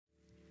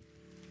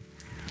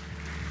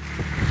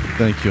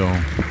Thank you all.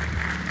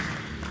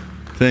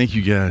 Thank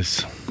you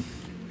guys.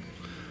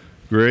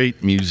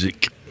 Great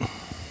music.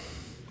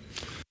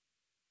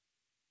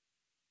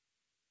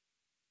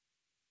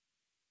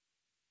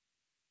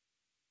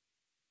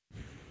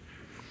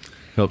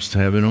 Helps to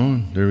have it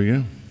on. There we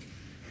go.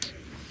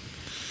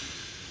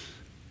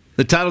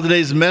 The title of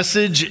today's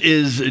message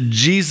is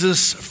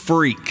Jesus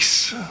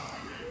Freaks.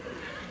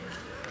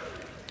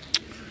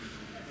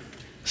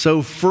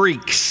 So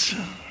freaks.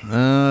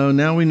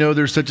 Now we know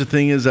there's such a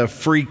thing as a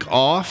freak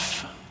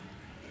off.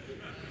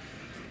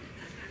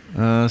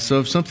 So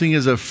if something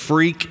is a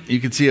freak, you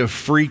can see a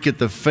freak at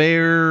the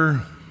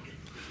fair.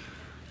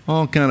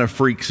 All kind of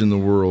freaks in the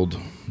world.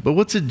 But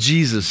what's a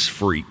Jesus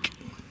freak?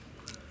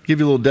 Give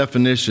you a little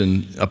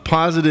definition. A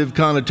positive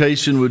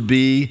connotation would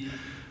be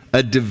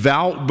a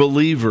devout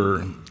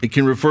believer. It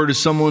can refer to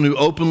someone who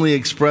openly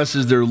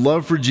expresses their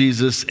love for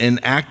Jesus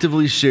and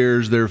actively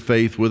shares their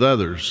faith with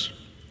others.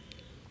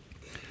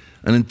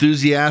 An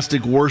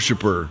enthusiastic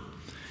worshiper.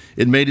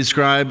 It may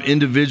describe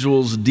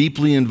individuals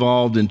deeply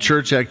involved in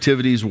church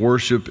activities,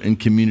 worship, and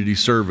community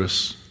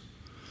service.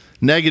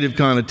 Negative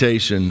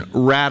connotation,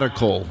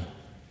 radical.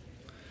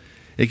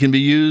 It can be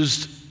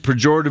used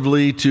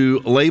pejoratively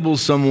to label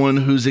someone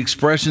whose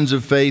expressions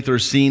of faith are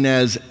seen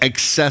as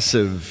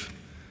excessive,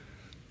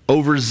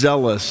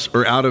 overzealous,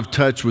 or out of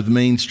touch with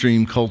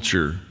mainstream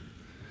culture.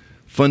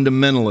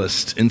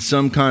 Fundamentalist. In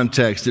some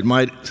context, it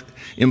might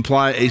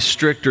imply a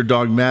strict or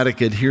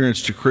dogmatic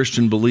adherence to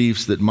Christian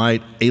beliefs that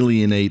might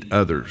alienate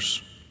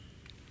others.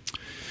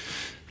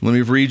 Let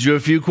me read you a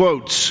few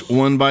quotes.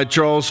 One by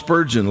Charles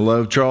Spurgeon. I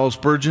love Charles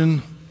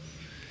Spurgeon.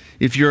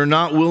 If you're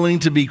not willing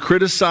to be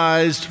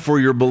criticized for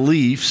your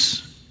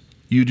beliefs,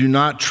 you do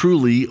not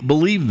truly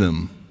believe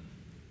them.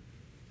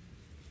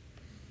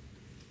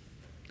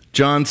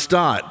 John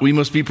Stott. We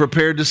must be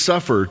prepared to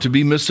suffer, to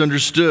be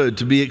misunderstood,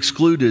 to be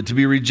excluded, to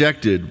be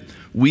rejected.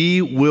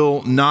 We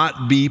will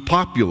not be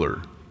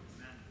popular.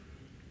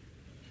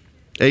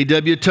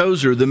 A.W.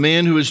 Tozer, the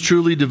man who is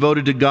truly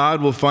devoted to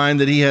God will find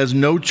that he has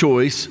no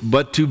choice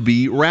but to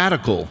be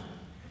radical.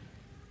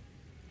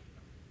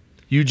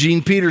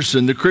 Eugene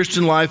Peterson, the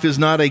Christian life is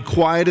not a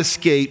quiet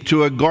escape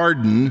to a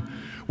garden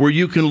where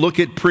you can look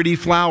at pretty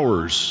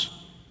flowers.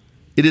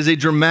 It is a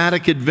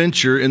dramatic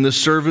adventure in the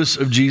service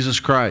of Jesus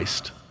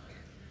Christ.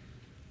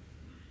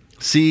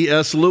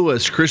 C.S.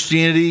 Lewis,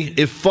 Christianity,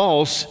 if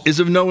false,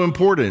 is of no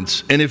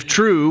importance, and if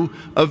true,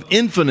 of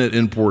infinite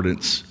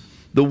importance.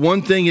 The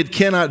one thing it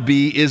cannot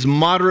be is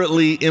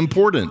moderately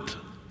important.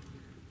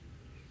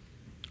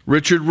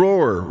 Richard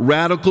Rohr,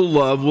 radical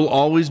love will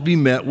always be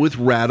met with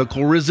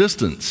radical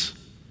resistance.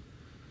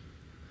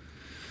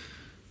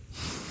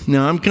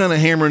 Now, I'm kind of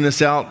hammering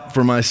this out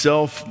for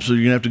myself, so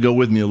you're going to have to go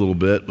with me a little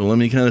bit, but let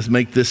me kind of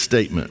make this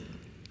statement.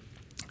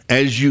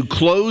 As you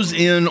close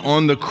in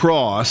on the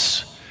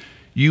cross,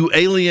 you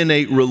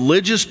alienate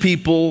religious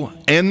people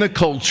and the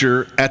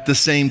culture at the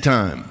same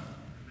time.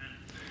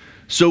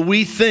 So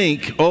we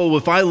think, oh,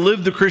 if I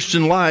live the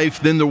Christian life,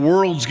 then the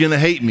world's going to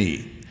hate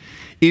me.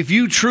 If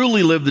you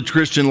truly live the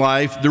Christian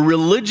life, the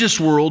religious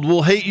world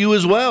will hate you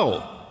as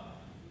well.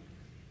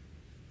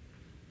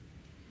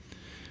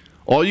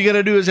 All you got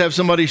to do is have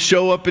somebody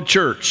show up at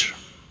church,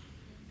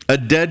 a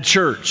dead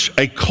church,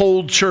 a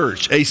cold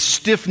church, a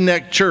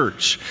stiff-necked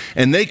church,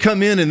 and they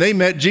come in and they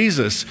met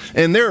Jesus,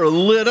 and they're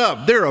lit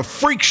up. They're a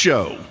freak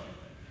show.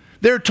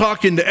 They're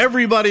talking to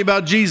everybody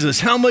about Jesus,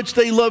 how much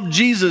they love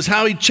Jesus,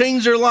 how he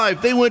changed their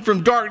life. They went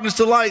from darkness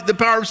to light, the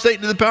power of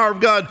Satan to the power of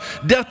God,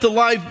 death to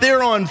life.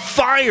 They're on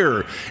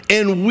fire.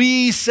 And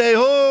we say,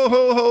 ho,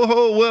 ho, ho,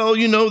 ho, well,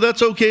 you know,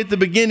 that's okay at the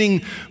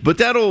beginning, but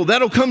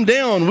that'll come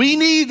down. We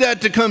need that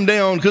to come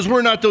down because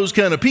we're not those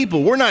kind of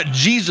people. We're not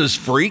Jesus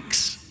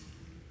freaks.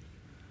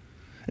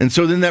 And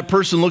so then that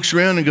person looks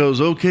around and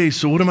goes, okay,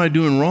 so what am I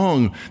doing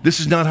wrong?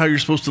 This is not how you're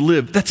supposed to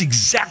live. That's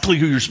exactly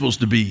who you're supposed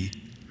to be.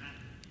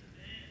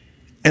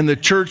 And the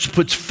church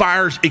puts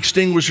fire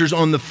extinguishers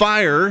on the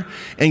fire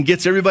and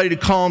gets everybody to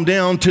calm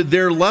down to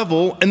their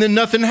level, and then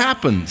nothing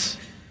happens.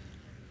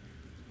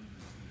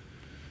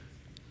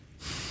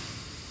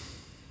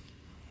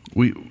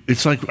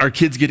 It's like our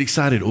kids get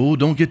excited. Oh,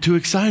 don't get too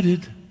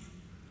excited.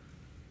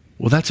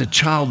 Well, that's a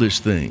childish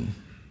thing.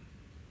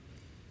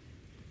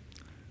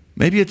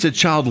 Maybe it's a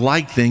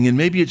childlike thing, and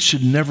maybe it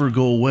should never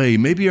go away.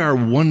 Maybe our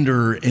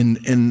wonder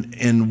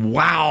and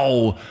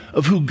wow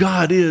of who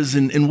God is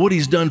and what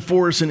he's done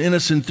for us and in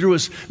us and through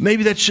us,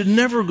 maybe that should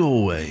never go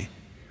away.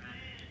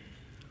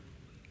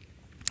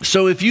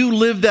 So if you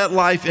live that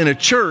life in a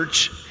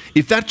church,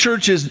 if that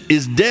church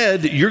is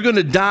dead, you're going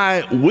to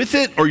die with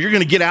it or you're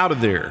going to get out of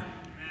there.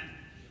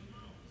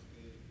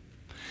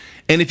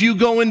 And if you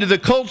go into the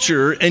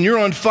culture and you're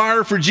on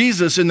fire for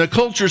Jesus and the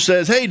culture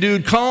says, hey,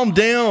 dude, calm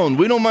down.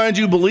 We don't mind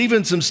you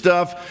believing some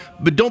stuff,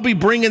 but don't be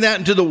bringing that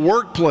into the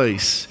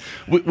workplace.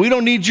 We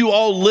don't need you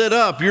all lit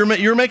up.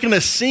 You're making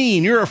a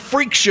scene. You're a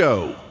freak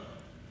show.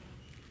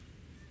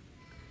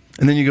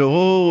 And then you go,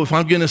 oh, if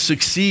I'm going to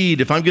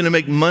succeed, if I'm going to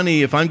make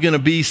money, if I'm going to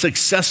be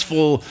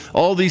successful,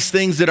 all these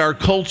things that our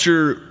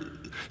culture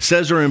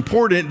says are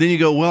important, then you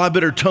go, well, I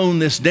better tone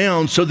this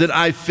down so that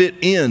I fit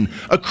in.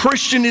 A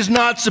Christian is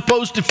not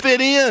supposed to fit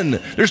in.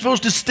 They're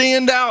supposed to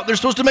stand out. They're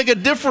supposed to make a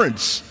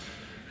difference.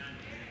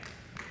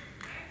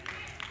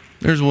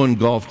 There's one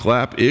golf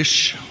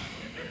clap-ish.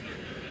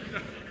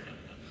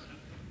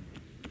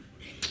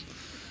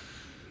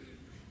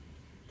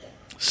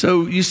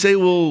 So you say,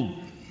 well,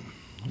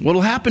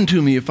 what'll happen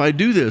to me if I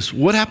do this?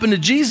 What happened to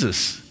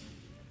Jesus?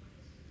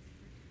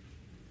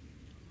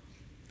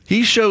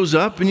 He shows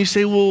up and you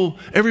say, well,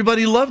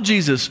 everybody loved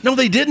Jesus. No,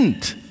 they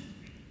didn't.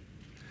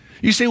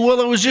 You say, well,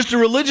 it was just the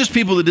religious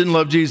people that didn't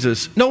love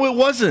Jesus. No, it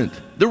wasn't.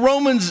 The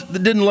Romans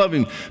that didn't love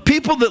him.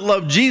 People that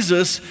loved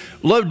Jesus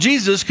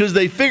because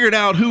they figured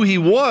out who he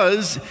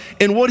was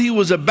and what he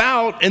was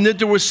about, and that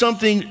there was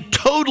something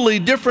totally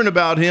different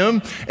about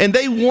him, and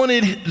they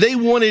wanted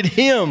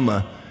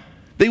him.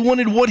 They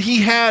wanted what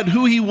he had,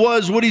 who he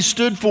was, what he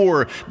stood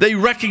for. They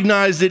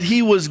recognized that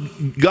he was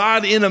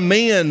God in a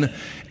man,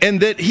 and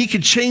that he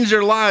could change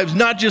their lives,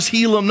 not just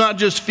heal them, not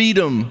just feed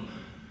them,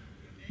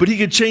 but he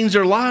could change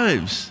their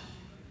lives.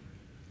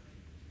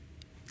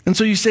 And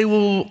so you say,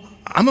 well,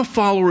 I'm a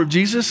follower of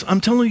Jesus.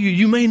 I'm telling you,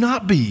 you may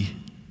not be.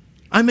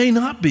 I may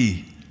not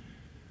be.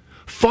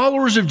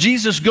 Followers of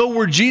Jesus go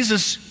where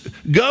Jesus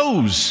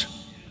goes.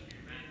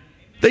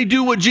 They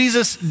do what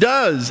Jesus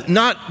does,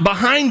 not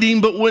behind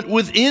him, but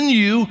within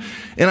you.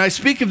 And I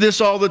speak of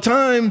this all the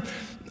time.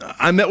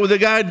 I met with a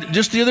guy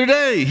just the other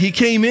day. He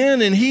came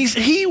in and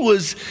he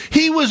was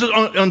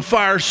on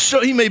fire. So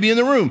he may be in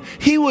the room.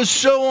 He was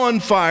so on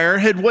fire,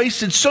 had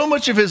wasted so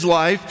much of his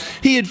life.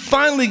 He had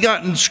finally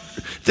gotten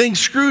things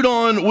screwed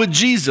on with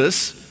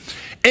Jesus,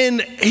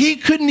 and he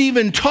couldn't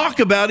even talk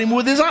about him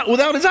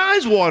without his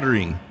eyes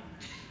watering.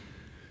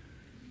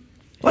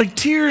 Like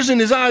tears in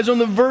his eyes, on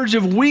the verge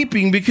of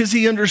weeping, because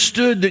he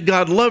understood that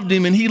God loved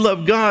him and he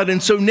loved God.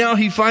 And so now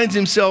he finds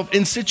himself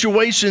in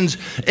situations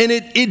and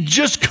it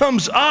just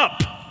comes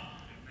up.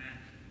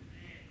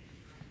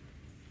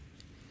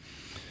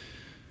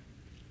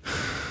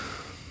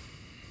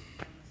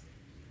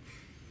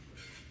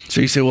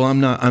 So you say, well, I'm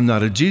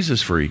not a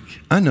Jesus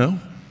freak. I know.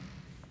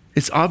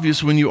 It's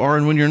obvious when you are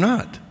and when you're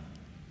not.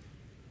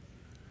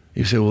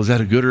 You say, well, is that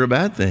a good or a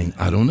bad thing?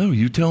 I don't know.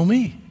 You tell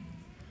me.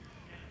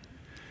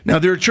 Now,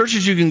 there are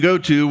churches you can go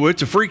to where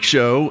it's a freak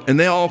show, and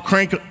they all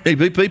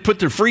they put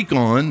their freak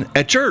on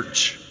at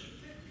church,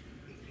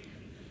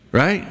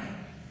 right?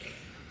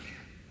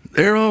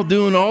 They're all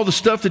doing all the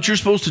stuff that you're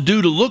supposed to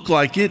do to look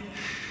like it,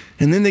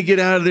 and then they get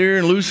out of there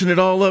and loosen it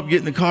all up, get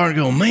in the car and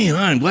go, man,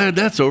 I'm glad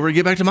that's over, and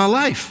get back to my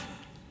life.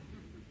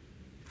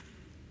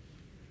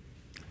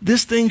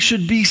 This thing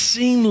should be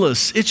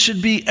seamless. It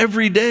should be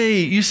every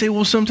day. You say,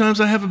 well,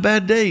 sometimes I have a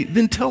bad day.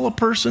 Then tell a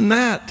person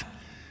that.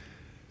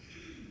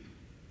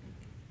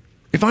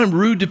 If I'm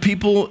rude to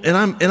people and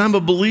I'm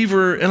a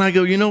believer and I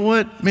go, you know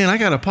what, man, I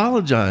got to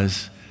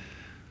apologize.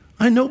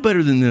 I know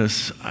better than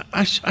this.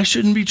 I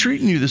shouldn't be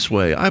treating you this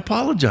way. I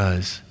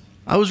apologize.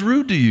 I was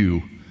rude to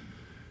you.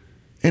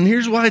 And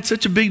here's why it's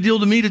such a big deal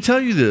to me to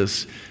tell you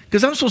this.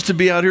 Because I'm supposed to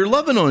be out here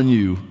loving on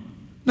you,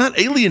 not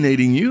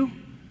alienating you.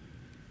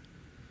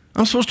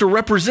 I'm supposed to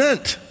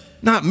represent,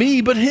 not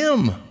me, but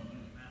him.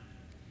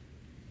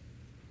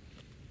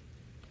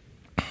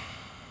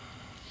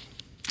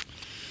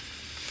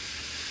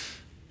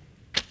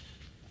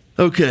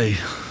 Okay,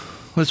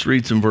 let's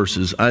read some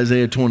verses.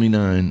 Isaiah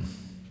 29.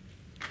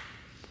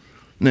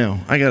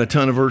 Now, I got a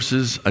ton of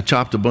verses. I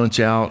chopped a bunch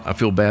out. I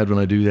feel bad when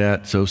I do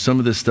that. So some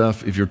of this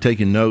stuff, if you're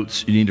taking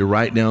notes, you need to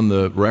write down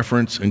the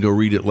reference and go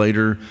read it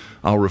later.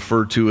 I'll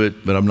refer to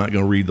it, but I'm not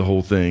going to read the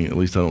whole thing. At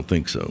least I don't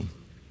think so.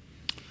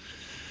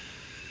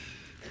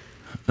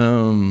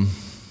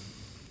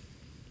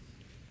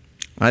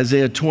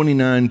 Isaiah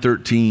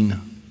 29:13.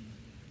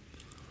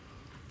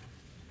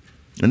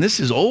 And this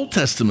is Old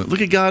Testament.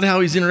 Look at God, how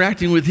he's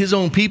interacting with his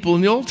own people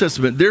in the Old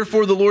Testament.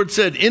 Therefore the Lord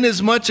said,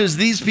 inasmuch as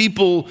these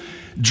people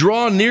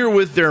draw near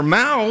with their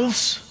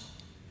mouths,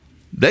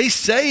 they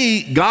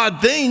say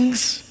God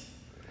things,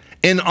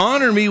 and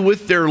honor me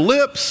with their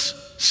lips,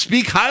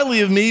 speak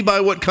highly of me by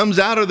what comes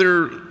out of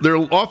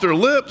off their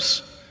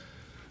lips,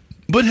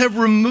 but have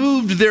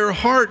removed their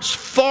hearts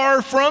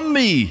far from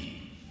me.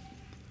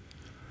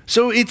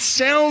 So it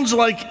sounds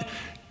like,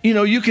 you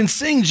know, you can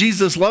sing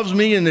Jesus loves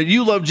me and that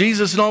you love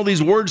Jesus and all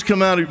these words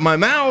come out of my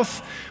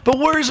mouth, but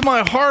where's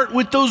my heart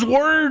with those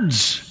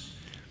words?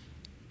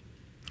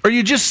 Are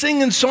you just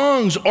singing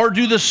songs, or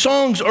do the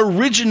songs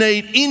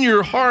originate in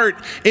your heart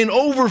and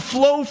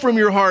overflow from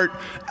your heart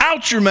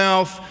out your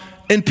mouth,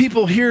 and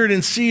people hear it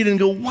and see it and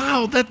go,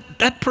 wow,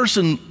 that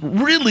person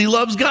really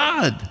loves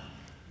God?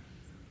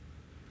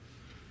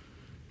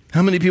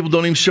 How many people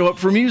don't even show up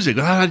for music?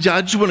 I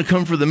just want to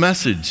come for the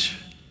message.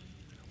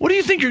 What do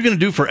you think you're going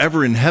to do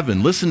forever in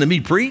heaven? Listen to me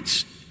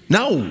preach?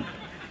 No.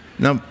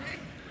 Now,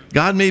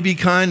 God may be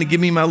kind to give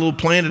me my little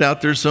planet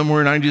out there somewhere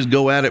and I can just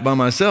go at it by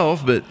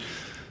myself, but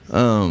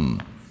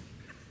heaven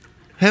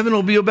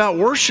will be about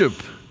worship.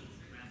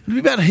 It'll be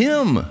about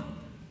him.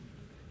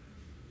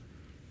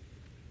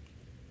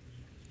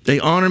 They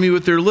honor me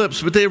with their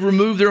lips, but they have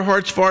removed their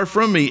hearts far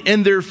from me,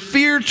 and their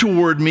fear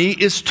toward me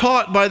is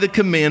taught by the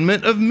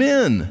commandment of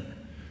men.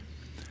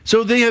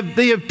 So they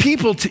have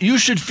people, you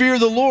should fear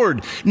the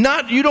Lord.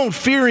 Not, you don't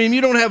fear him, you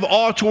don't have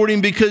awe toward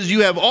him because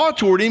you have awe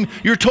toward him.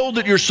 You're told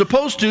that you're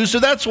supposed to, so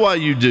that's why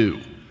you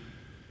do.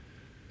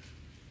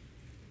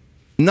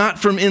 Not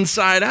from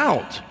inside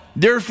out.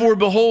 Therefore,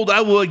 behold,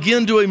 I will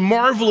again do a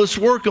marvelous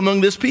work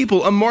among this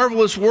people, a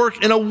marvelous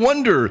work and a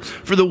wonder.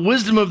 For the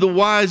wisdom of the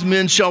wise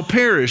men shall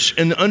perish,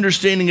 and the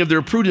understanding of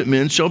their prudent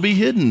men shall be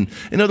hidden.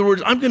 In other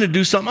words, I'm going to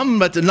do something. I'm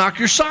about to knock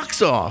your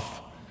socks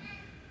off.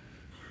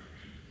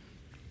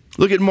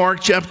 Look at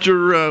Mark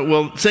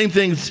chapter, same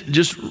thing,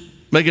 just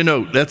make a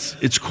note.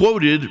 It's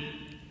quoted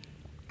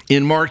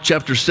in Mark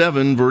chapter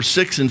 7, verse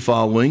 6 and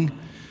following.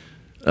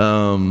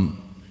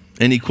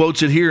 And he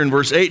quotes it here in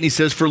verse 8, and he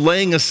says, for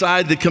laying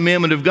aside the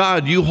commandment of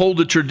God, you hold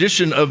the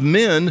tradition of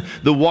men,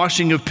 the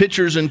washing of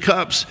pitchers and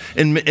cups,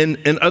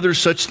 and other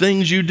such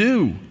things you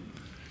do.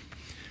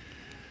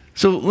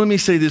 So let me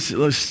say this.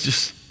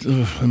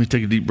 Let me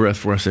take a deep breath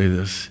before I say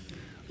this.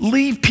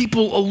 Leave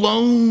people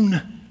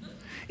alone.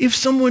 If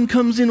someone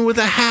comes in with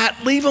a hat,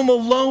 leave them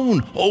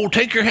alone. Oh,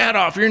 take your hat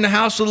off. You're in the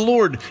house of the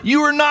Lord.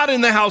 You are not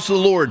in the house of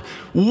the Lord.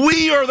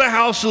 We are the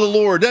house of the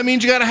Lord. That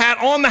means you got a hat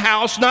on the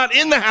house, not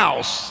in the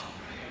house.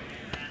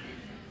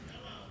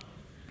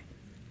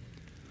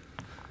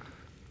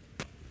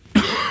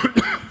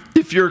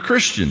 If you're a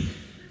Christian,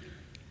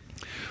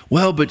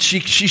 well, but she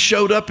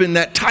showed up in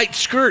that tight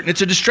skirt and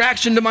it's a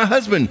distraction to my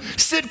husband.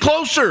 Sit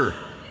closer.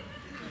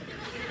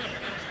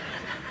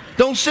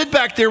 Don't sit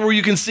back there where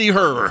you can see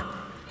her.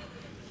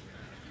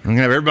 I'm going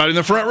to have everybody in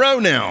the front row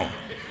now.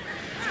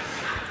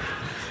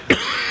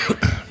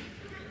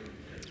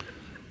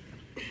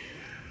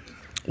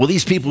 Well,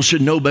 these people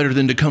should know better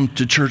than to come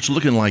to church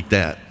looking like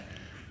that.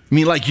 I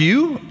mean, like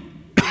you?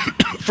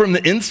 From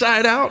the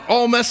inside out,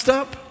 all messed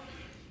up?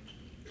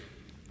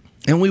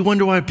 And we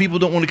wonder why people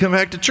don't want to come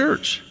back to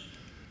church.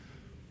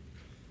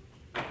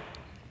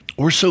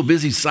 We're so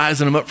busy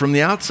sizing them up from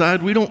the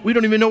outside, we don't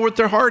even know what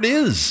their heart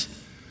is.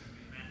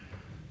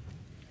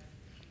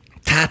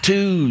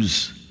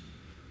 Tattoos.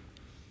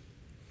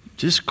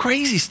 Just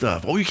crazy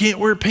stuff. Oh, you can't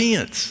wear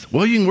pants.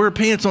 Well, you can wear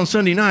pants on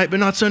Sunday night, but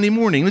not Sunday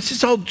morning. It's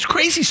just all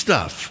crazy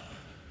stuff.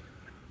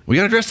 We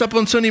got to dress up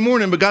on Sunday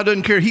morning, but God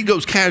doesn't care. He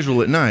goes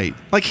casual at night.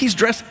 Like he's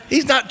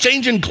not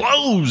changing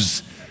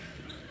clothes.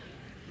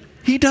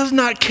 He does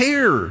not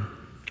care.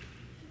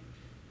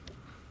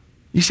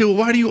 You say, well,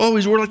 why do you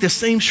always wear like the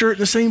same shirt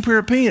and the same pair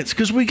of pants?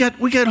 Because we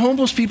got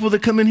homeless people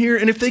that come in here,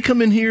 and if they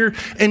come in here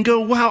and go,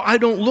 wow, I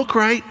don't look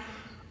right,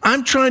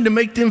 I'm trying to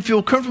make them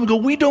feel comfortable. Go,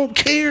 we don't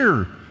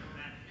care.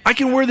 I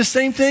can wear the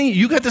same thing.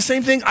 You got the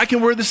same thing. I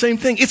can wear the same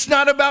thing. It's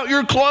not about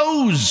your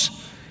clothes.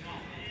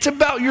 It's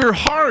about your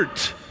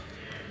heart.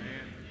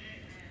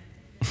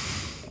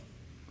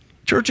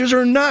 Churches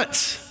are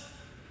nuts.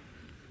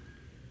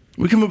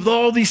 We come up with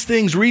all these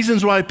things,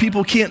 reasons why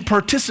people can't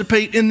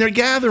participate in their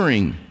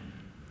gathering.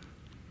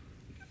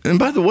 And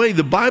by the way,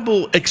 the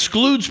Bible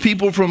excludes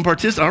people from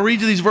participating. I'll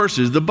read you these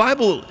verses. The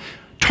Bible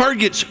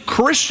targets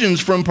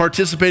Christians from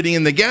participating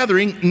in the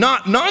gathering,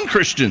 not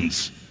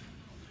non-Christians.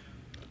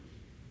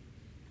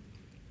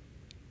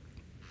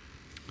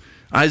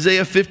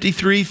 Isaiah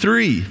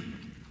 53:3.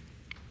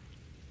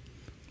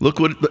 Look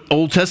what the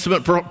Old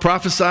Testament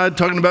prophesied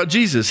talking about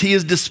Jesus. He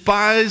is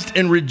despised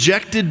and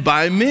rejected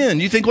by men.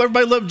 You think, well,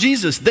 everybody loved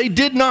Jesus. They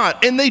did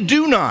not, and they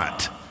do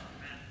not.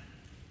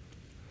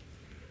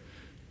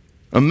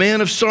 A man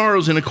of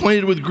sorrows and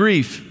acquainted with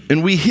grief,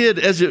 and we hid,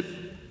 as it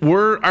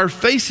were, our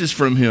faces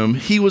from him.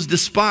 He was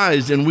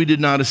despised, and we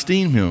did not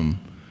esteem him.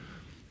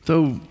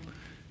 So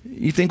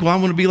you think, well, I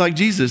want to be like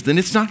Jesus. Then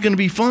it's not going to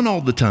be fun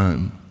all the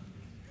time.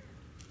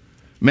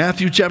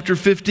 Matthew chapter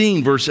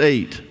 15, verse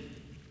 8.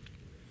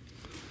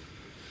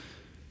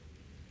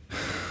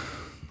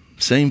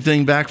 Same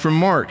thing back from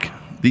Mark.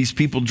 These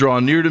people draw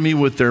near to me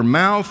with their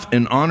mouth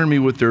and honor me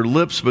with their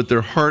lips, but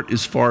their heart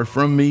is far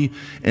from me,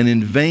 and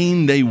in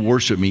vain they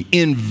worship me.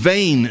 In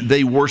vain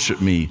they worship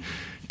me,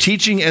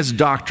 teaching as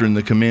doctrine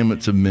the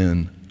commandments of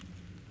men.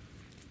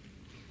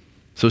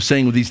 So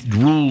saying with these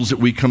rules that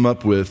we come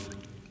up with,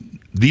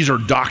 these are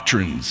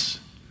doctrines.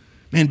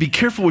 Man, be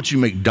careful what you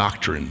make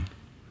doctrine.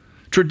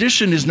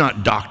 Tradition is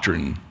not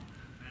doctrine.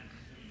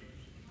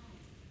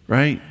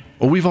 Right?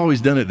 Well, we've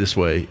always done it this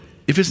way.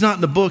 If it's not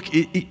in the book,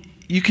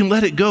 you can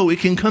let it go. It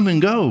can come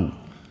and go.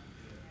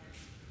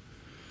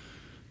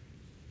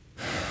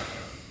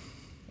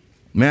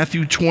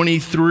 Matthew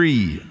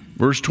 23,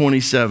 verse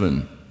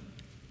 27.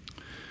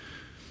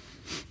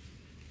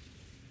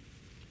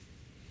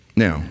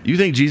 Now, you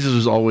think Jesus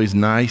was always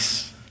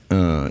nice?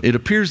 It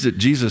appears that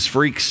Jesus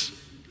freaks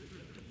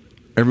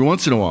every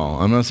once in a while.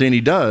 I'm not saying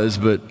he does,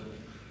 but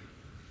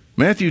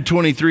Matthew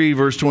 23,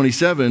 verse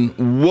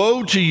 27,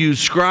 woe to you,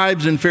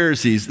 scribes and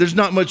Pharisees. There's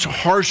not much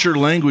harsher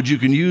language you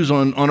can use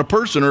on a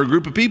person or a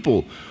group of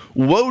people.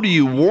 Woe to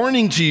you,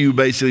 warning to you,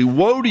 basically.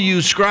 Woe to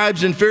you,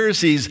 scribes and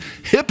Pharisees,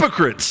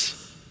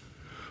 hypocrites.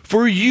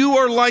 For you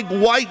are like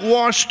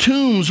whitewashed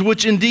tombs,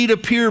 which indeed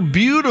appear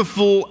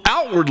beautiful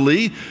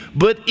outwardly,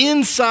 but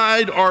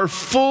inside are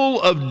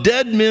full of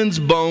dead men's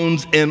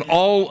bones and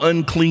all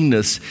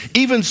uncleanness.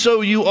 Even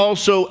so, you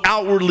also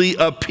outwardly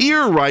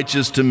appear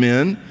righteous to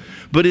men,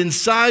 but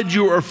inside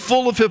you are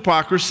full of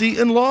hypocrisy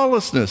and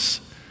lawlessness.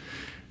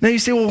 Now you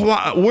say,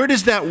 well, where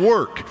does that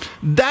work?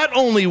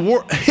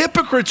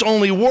 Hypocrites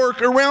only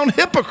work around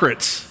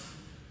hypocrites.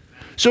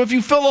 So if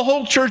you fill a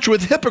whole church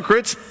with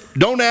hypocrites,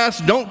 don't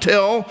ask, don't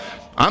tell,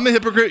 I'm a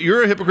hypocrite,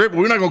 you're a hypocrite, but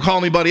we're not going to call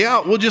anybody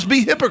out. We'll just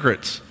be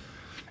hypocrites.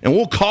 And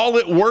we'll call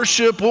it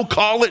worship, we'll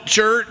call it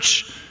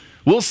church,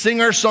 we'll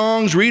sing our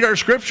songs, read our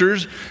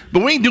scriptures,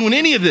 but we ain't doing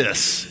any of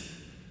this.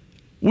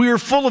 We are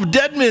full of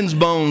dead men's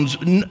bones.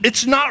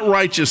 It's not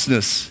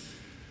righteousness.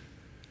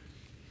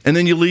 And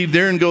then you leave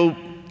there and go,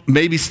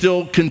 maybe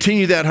still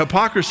continue that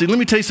hypocrisy. Let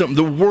me tell you something.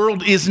 The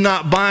world is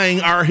not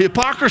buying our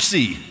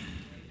hypocrisy.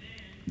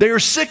 They are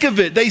sick of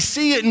it. They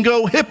see it and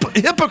go,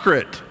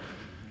 hypocrite.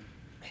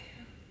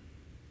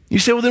 You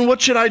say, well, then what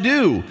should I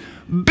do?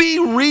 Be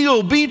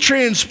real. Be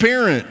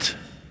transparent.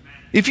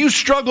 If you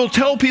struggle,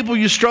 tell people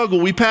you struggle.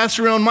 We pass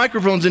around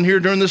microphones in here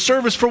during the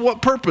service. For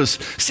what purpose?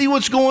 See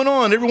what's going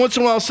on. Every once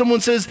in a while,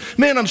 someone says,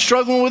 man, I'm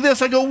struggling with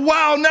this. I go,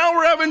 wow, now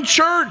we're having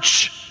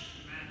church.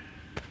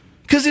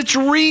 Because it's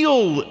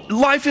real.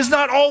 Life is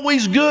not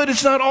always good.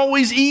 It's not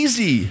always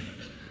easy.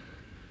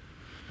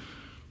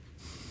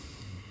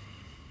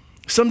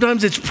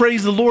 Sometimes it's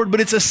praise the Lord, but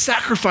it's a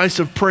sacrifice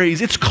of praise.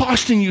 It's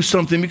costing you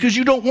something because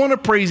you don't want to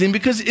praise Him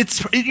because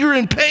you're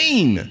in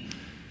pain.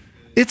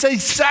 It's a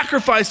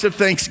sacrifice of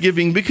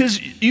thanksgiving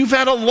because you've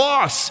had a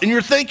loss and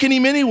you're thanking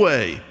Him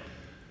anyway.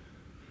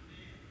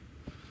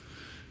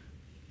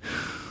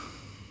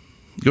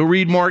 Go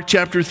read Mark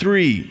chapter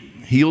 3.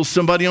 Heals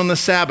somebody on the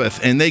Sabbath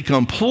and they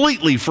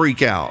completely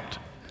freak out.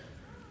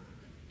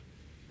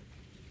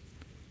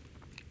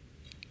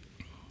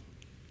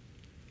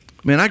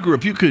 Man, I grew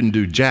up, you couldn't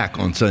do jack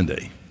on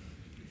Sunday.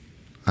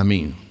 I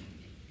mean,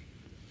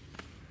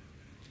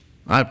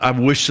 I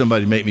wish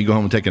somebody would make me go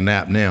home and take a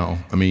nap now.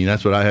 I mean,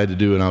 that's what I had to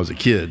do when I was a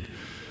kid.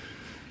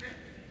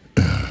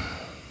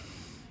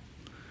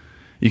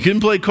 You couldn't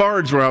play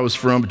cards where I was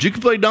from, but you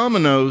could play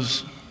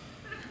dominoes.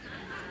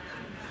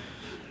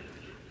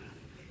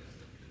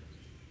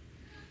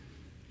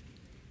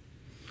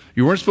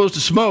 You weren't supposed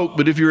to smoke,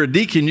 but if you're a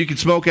deacon, you could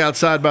smoke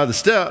outside by the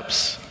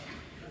steps.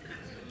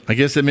 I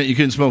guess that meant you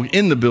couldn't smoke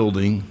in the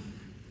building.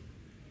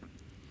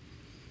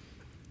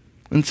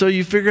 And so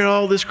you figured out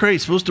all this crazy.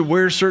 Supposed to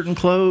wear certain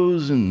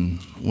clothes, and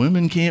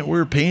women can't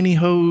wear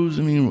pantyhose.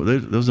 I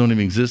mean, those don't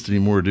even exist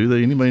anymore, do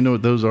they? Anybody know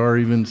what those are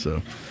even?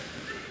 So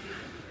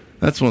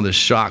that's one of the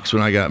shocks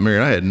when I got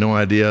married. I had no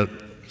idea.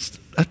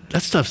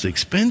 That stuff's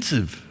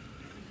expensive.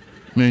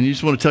 Man, you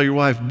just want to tell your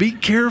wife, be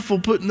careful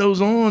putting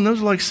those on.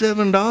 Those are like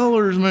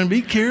 $7, man.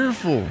 Be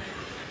careful.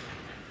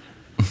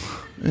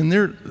 And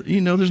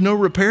there's no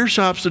repair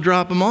shops to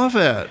drop them off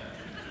at.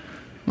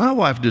 My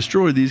wife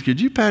destroyed these. Could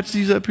you patch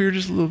these up here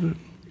just a little bit?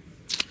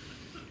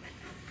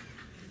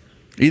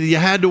 Either you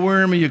had to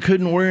wear them or you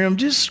couldn't wear them.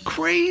 Just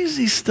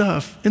crazy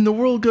stuff. And the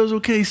world goes,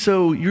 okay,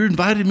 so you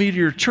invited me to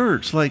your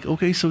church. Like,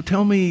 okay, so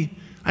tell me,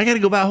 I got to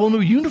go buy a whole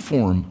new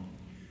uniform.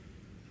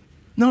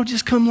 No,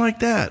 just come like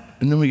that.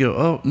 And then we go,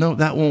 oh, no,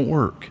 that won't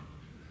work.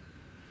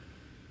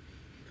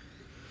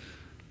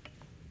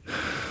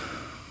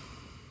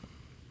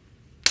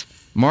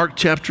 Mark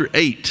chapter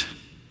 8.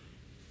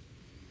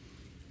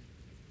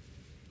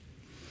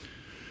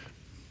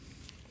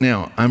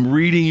 Now, I'm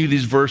reading you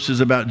these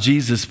verses about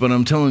Jesus, but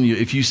I'm telling you,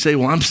 if you say,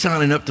 well, I'm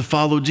signing up to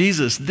follow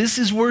Jesus, this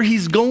is where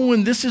He's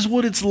going. This is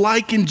what it's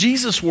like in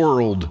Jesus'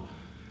 world.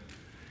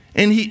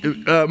 And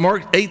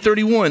Mark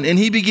 8:31, and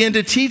He began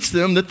to teach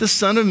them that the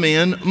Son of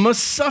Man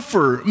must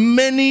suffer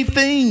many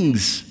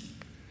things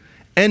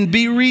and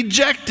be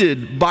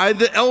rejected by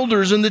the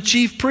elders and the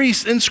chief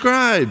priests and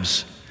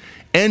scribes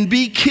and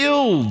be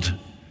killed,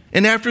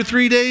 and after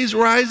 3 days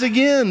rise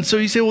again. So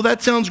you say, well,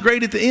 that sounds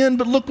great at the end,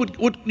 but look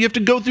what you have to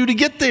go through to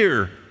get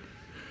there.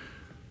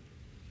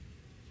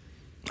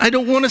 I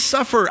don't want to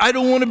suffer. I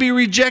don't want to be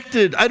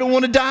rejected. I don't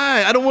want to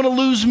die. I don't want to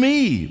lose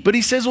me. But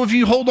He says, well, if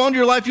you hold on to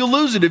your life, you'll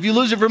lose it. If you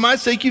lose it for my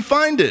sake, you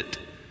find it.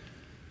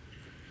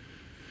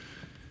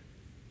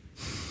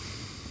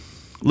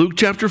 Luke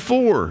chapter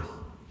 4.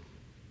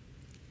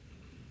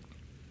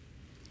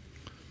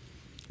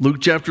 Luke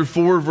chapter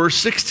 4, verse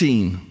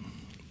 16.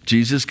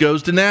 Jesus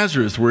goes to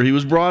Nazareth, where He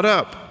was brought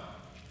up.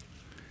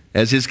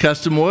 As His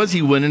custom was,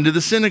 He went into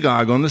the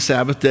synagogue on the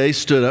Sabbath day,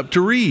 stood up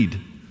to read.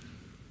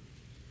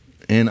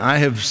 And I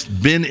have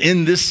been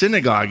in this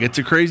synagogue. It's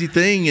a crazy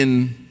thing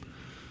and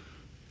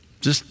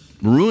just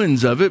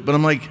ruins of it. But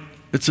I'm like,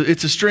 it's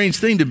a strange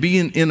thing to be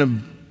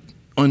in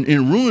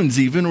ruins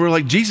even, where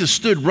like Jesus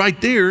stood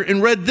right there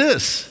and read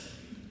this.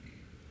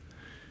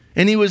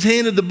 And he was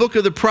handed the book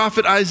of the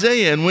prophet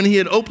Isaiah. And when he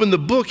had opened the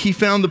book, he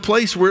found the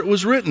place where it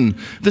was written,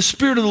 "The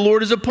Spirit of the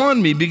Lord is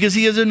upon me, because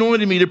he has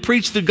anointed me to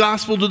preach the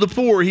gospel to the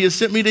poor. He has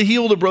sent me to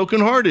heal the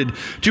brokenhearted,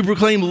 to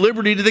proclaim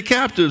liberty to the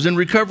captives and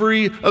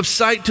recovery of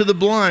sight to the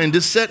blind,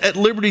 to set at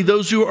liberty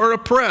those who are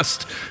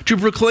oppressed, to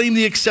proclaim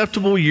the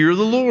acceptable year of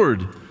the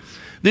Lord."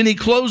 Then he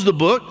closed the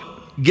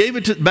book, gave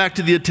it back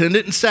to the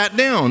attendant, and sat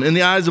down. And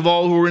the eyes of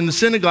all who were in the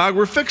synagogue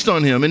were fixed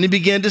on him. And he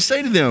began to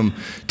say to them,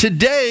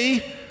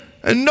 "Today,"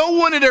 and no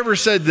one had ever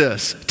said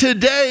this,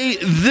 "today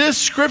this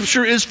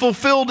scripture is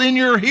fulfilled in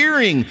your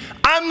hearing."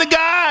 I'm the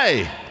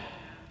guy.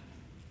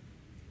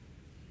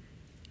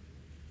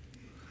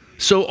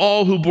 So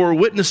all who bore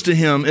witness to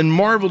him and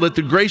marveled at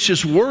the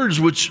gracious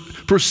words which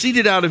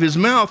proceeded out of his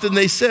mouth. And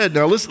they said,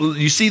 now listen,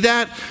 you see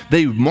that?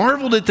 They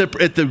marveled at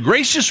the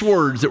gracious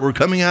words that were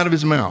coming out of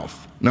his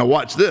mouth. Now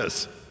watch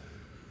this.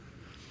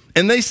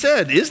 And they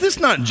said, "Is this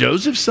not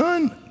Joseph's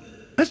son?"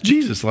 That's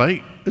Jesus,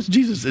 like, it's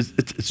Jesus,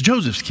 it's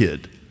Joseph's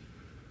kid.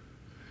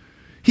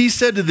 He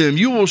said to them,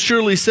 "You will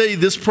surely say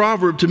this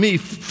proverb to me,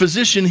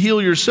 'Physician, heal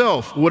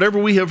yourself. Whatever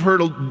we've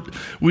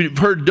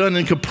heard done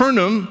in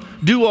Capernaum,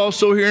 do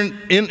also here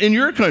in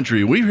your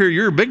country.' We hear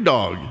you're a big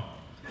dog.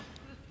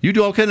 You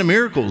do all kinds of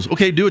miracles.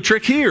 Okay, do a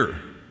trick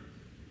here."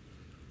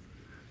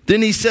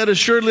 Then he said,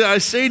 "Assuredly I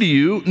say to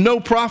you,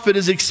 no prophet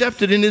is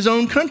accepted in his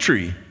own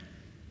country.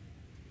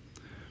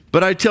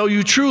 But I tell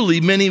you truly,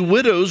 many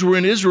widows were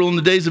in Israel in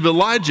the days of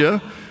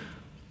Elijah,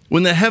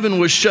 when the heaven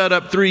was shut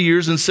up 3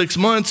 years and 6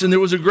 months, and there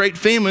was a great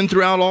famine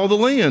throughout all the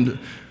land.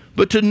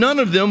 But to none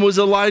of them was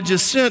Elijah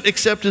sent,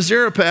 except to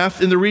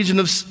Zarephath in the region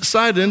of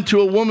Sidon, to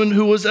a woman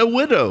who was a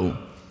widow.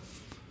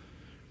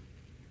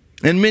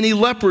 And many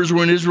lepers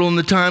were in Israel in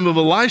the time of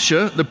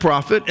Elisha the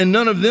prophet, and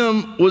none of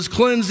them was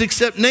cleansed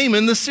except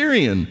Naaman the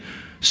Syrian.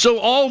 So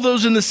all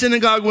those in the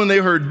synagogue, when they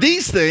heard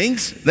these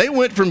things, they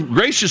went from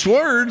gracious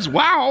words,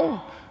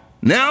 wow,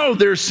 now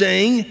they're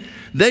saying,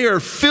 they are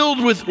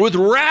filled with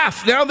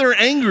wrath. Now they're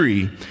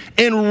angry,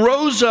 and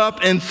rose up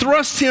and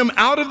thrust him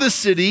out of the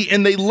city,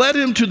 and they led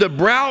him to the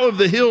brow of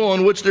the hill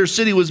on which their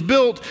city was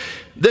built,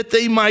 that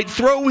they might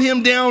throw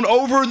him down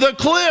over the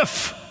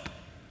cliff.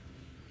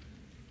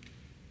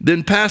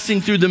 Then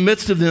passing through the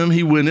midst of them,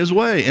 he went his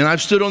way. And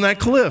I've stood on that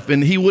cliff,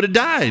 and he would have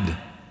died.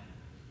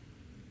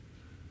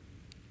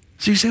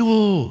 So you say,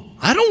 well,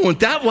 I don't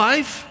want that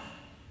life.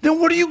 Then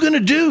what are you going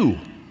to do?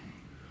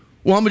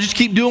 Well, I'm going to just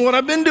keep doing what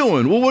I've been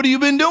doing. Well, what have you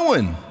been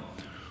doing?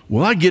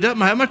 Well, I get up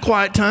and I have my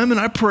quiet time and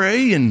I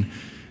pray and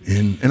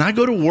I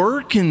go to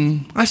work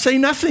and I say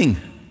nothing.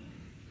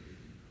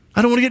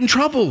 I don't want to get in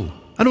trouble.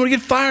 I don't want to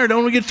get fired. I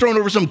don't want to get thrown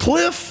over some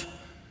cliff.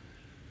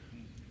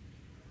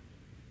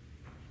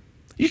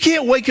 You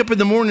can't wake up in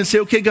the morning and say,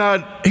 okay,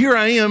 God, here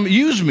I am.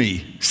 Use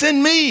me.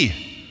 Send me.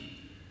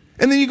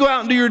 And then you go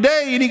out and do your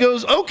day and he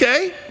goes,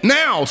 okay,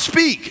 now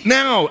speak,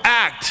 now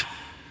act.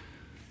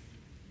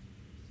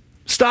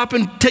 Stop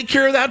and take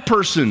care of that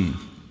person.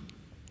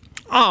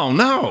 Oh,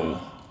 no.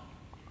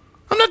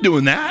 I'm not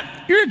doing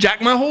that. You're going to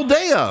jack my whole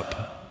day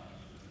up.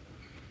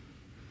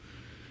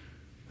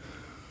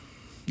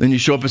 Then you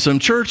show up at some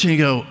church and you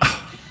go,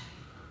 oh,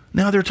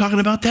 now they're talking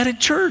about that at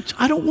church.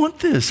 I don't want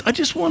this. I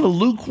just want a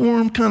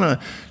lukewarm, kind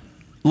of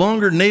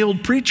longer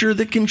nailed preacher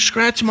that can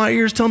scratch my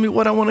ears, tell me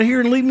what I want to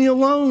hear, and leave me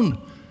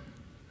alone.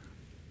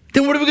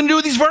 Then what are we going to do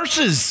with these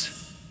verses?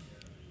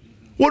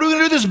 What are we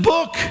going to do with this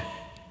book?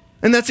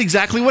 And that's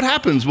exactly what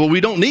happens. Well,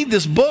 we don't need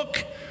this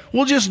book.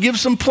 We'll just give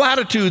some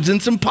platitudes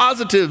and some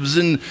positives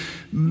and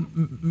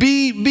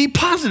be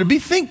positive.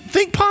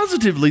 Think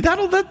positively.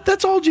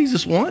 That's all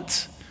Jesus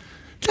wants.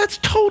 That's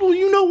total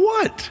you know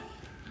what.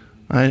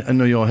 I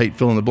know y'all hate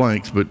fill in the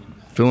blanks, but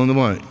fill in the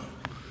blank.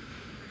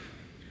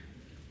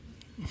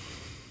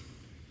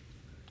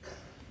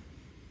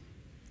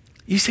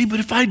 You say, but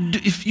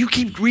if you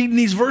keep reading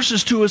these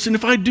verses to us, and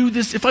if I do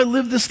this, if I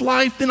live this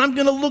life, then I'm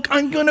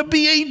going to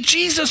be a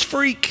Jesus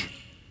freak.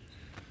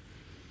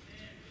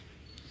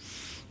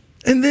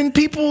 And then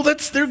people,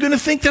 they're going to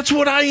think that's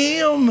what I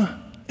am,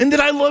 and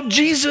that I love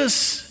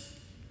Jesus,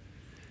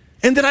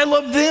 and that I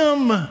love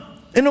them,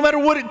 and no matter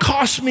what it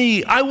costs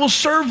me, I will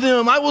serve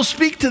them, I will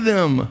speak to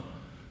them.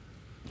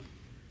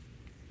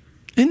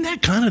 Isn't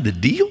that kind of the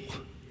deal?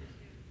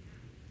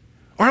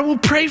 Or I will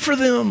pray for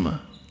them,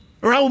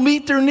 or I will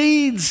meet their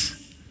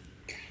needs.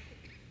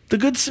 The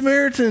Good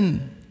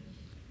Samaritan.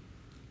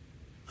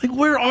 Like,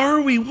 where are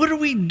we? What are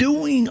we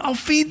doing? I'll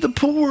feed the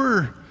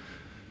poor.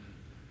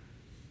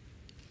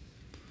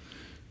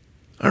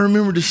 I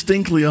remember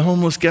distinctly a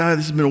homeless guy.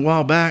 This has been a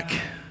while back.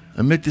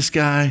 I met this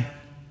guy,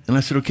 and I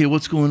said, okay,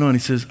 what's going on? He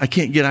says, I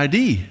can't get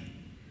ID.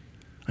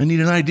 I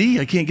need an ID.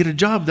 I can't get a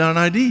job without an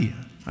ID.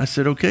 I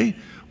said, okay,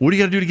 what do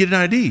you got to do to get an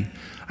ID?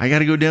 I got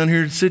to go down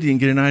here to the city and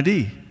get an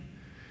ID.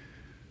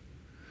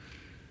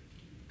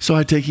 So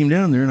I take him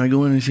down there, and I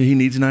go in and say, he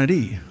needs an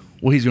ID.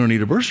 Well, he's going to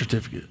need a birth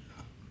certificate.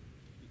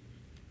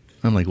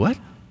 I'm like, what?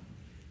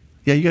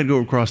 Yeah, you got to go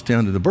across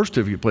town to the birth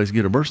certificate place and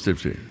get a birth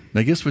certificate.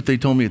 Now, guess what they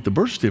told me at the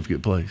birth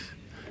certificate place?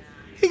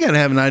 You got to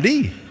have an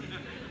ID.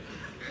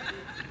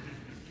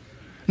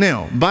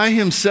 Now, by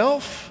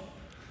himself,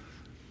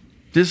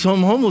 This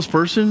homeless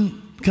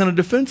person, kind of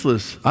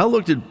defenseless. I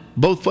looked at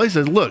both places.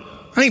 I said, look,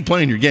 I ain't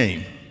playing your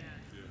game.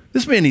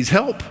 This man needs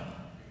help,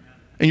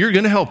 and you're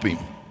going to help him.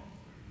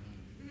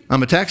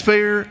 I'm a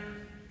taxpayer.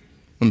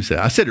 Let me say,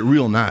 I said it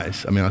real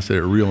nice. I said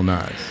it real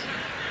nice.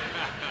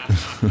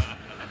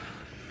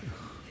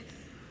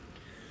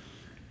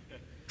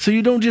 So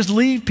you don't just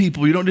leave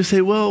people. You don't just say,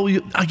 well,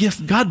 I guess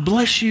God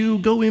bless you.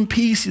 Go in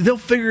peace. They'll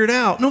figure it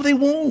out. No, they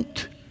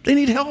won't. They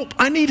need help.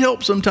 I need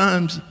help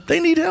sometimes.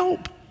 They need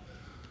help.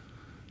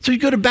 So you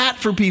go to bat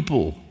for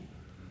people.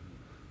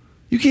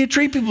 You can't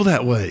treat people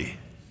that way.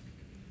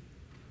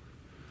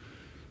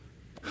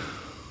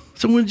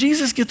 So when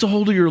Jesus gets a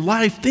hold of your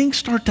life, things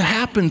start to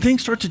happen.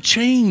 Things start to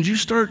change.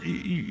 It's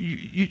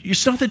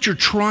not that you're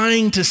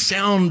trying to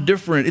sound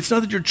different. It's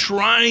not that you're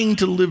trying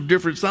to live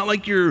different. It's not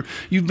like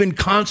you've been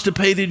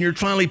constipated and you're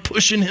finally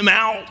pushing him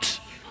out.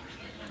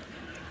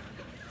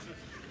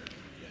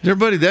 Did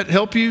everybody that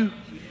help you?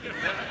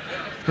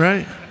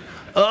 Right?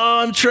 Oh,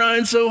 I'm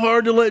trying so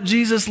hard to let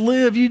Jesus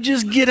live. You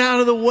just get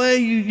out of the way.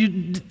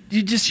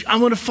 I'm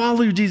going to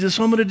follow you, Jesus.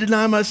 So I'm going to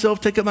deny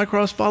myself, take up my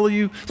cross, follow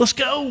you. Let's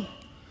go.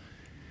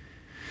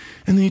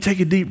 And then you take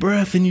a deep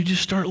breath and you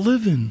just start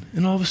living.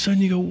 And all of a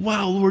sudden you go,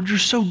 wow, Lord, you're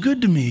so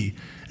good to me.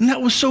 And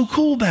that was so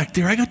cool back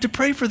there. I got to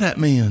pray for that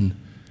man.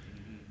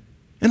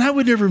 And I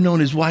would never have known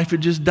his wife had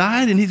just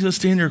died and he's going to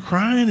stand there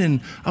crying. And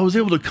I was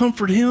able to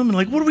comfort him. And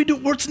like, what do we do?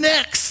 What's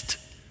next?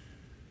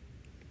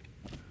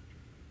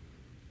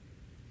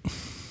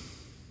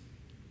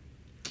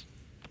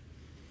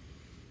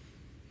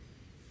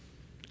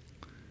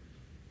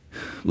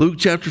 Luke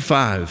chapter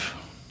 5.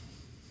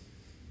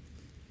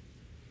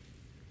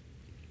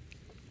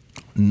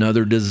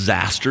 Another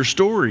disaster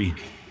story.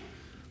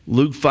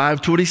 Luke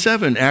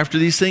 5:27. After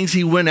these things,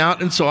 he went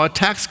out and saw a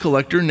tax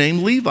collector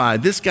named Levi.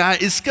 This guy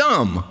is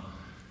scum.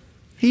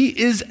 He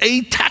is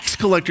a tax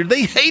collector.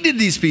 They hated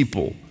these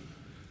people.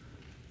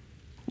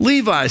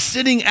 Levi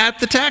sitting at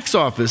the tax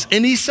office,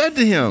 and he said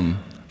to him,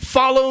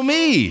 "Follow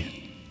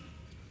me."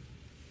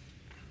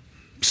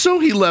 So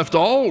he left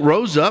all,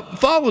 rose up,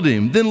 followed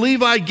him. Then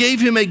Levi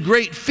gave him a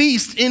great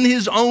feast in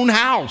his own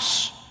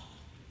house.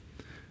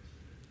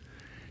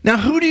 Now,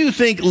 who do you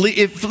think,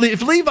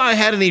 if Levi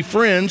had any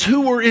friends,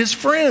 who were his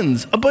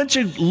friends? A bunch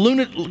of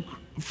lunatic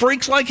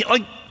freaks like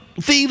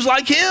thieves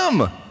like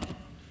him.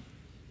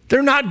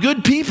 They're not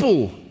good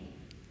people.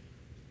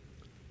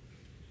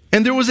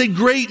 And there was a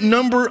great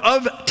number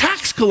of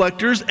tax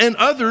collectors and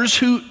others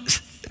who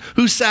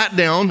sat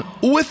down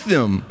with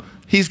them.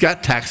 He's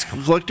got tax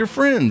collector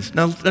friends.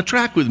 Now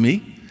track with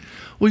me.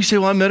 Well, you say,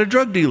 well, I met a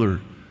drug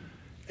dealer.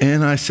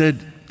 And I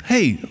said,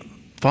 hey,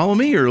 follow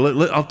me, or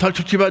I'll talk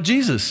to you about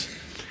Jesus.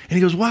 And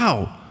he goes,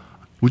 wow,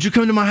 would you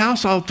come to my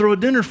house? I'll throw a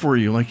dinner for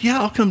you. I'm like,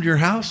 yeah, I'll come to your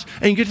house.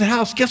 And you get to the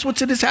house. Guess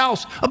what's in his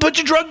house? A bunch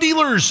of drug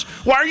dealers.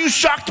 Why are you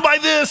shocked by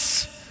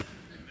this?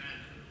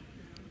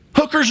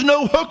 Hookers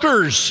know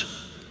hookers.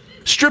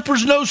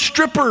 Strippers know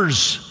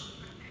strippers.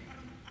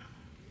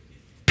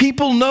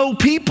 People know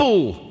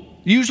people,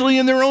 usually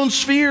in their own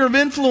sphere of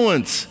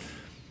influence.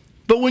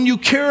 But when you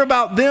care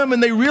about them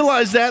and they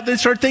realize that, they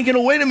start thinking,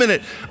 oh, wait a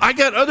minute, I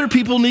got other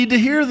people need to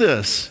hear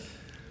this.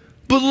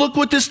 But look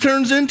what this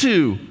turns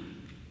into.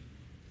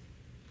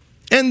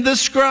 And their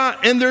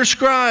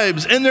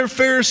scribes and their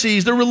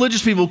Pharisees, the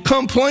religious people,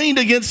 complained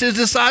against his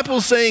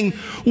disciples, saying,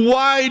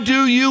 why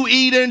do you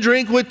eat and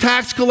drink with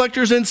tax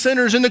collectors and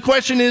sinners? And the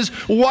question is,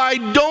 why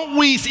don't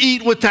we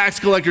eat with tax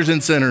collectors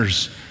and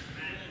sinners?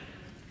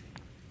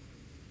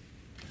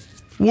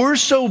 We're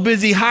so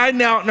busy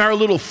hiding out in our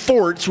little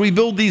forts. We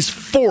build these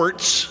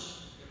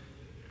forts,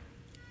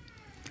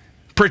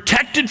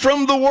 protected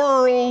from the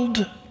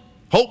world.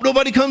 Hope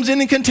nobody comes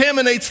in and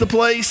contaminates the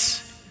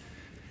place.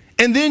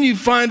 And then you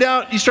find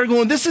out, you start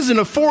going, this isn't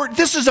a fort,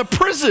 this is a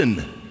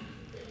prison.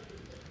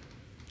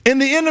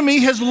 And the enemy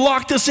has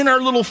locked us in our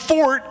little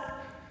fort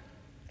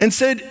and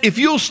said, if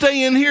you'll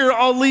stay in here,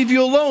 I'll leave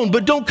you alone.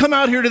 But don't come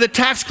out here to the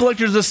tax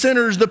collectors, the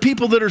sinners, the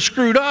people that are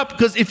screwed up,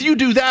 because if you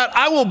do that,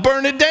 I will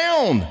burn it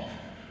down.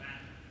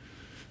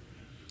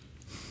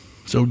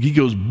 So he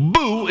goes,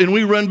 boo, and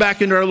we run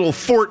back into our little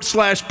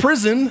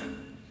fort/prison.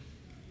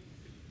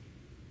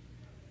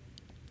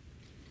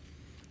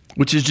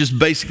 Which is just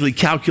basically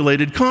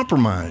calculated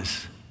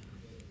compromise.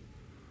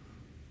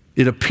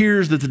 It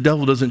appears that the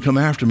devil doesn't come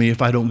after me if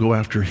I don't go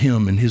after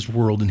him and his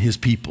world and his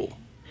people.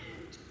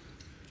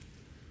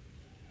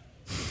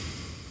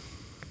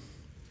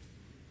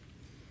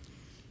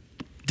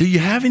 Do you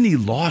have any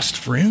lost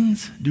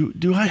friends?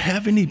 Do I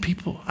have any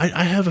people?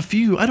 I have a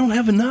few. I don't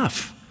have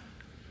enough.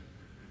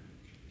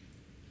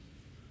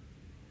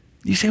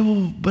 You say,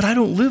 well, but I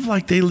don't live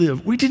like they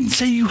live. We didn't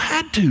say you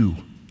had to.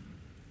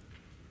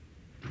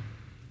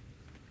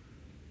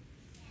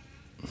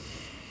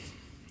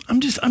 I'm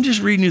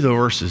just reading you the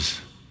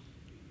verses.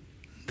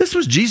 This is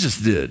what Jesus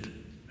did.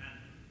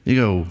 You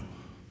go,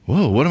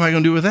 whoa, what am I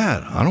going to do with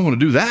that? I don't want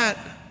to do that.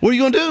 What are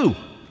you going to do?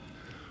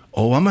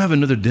 Oh, I'm going to have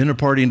another dinner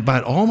party and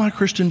invite all my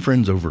Christian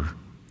friends over.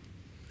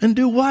 And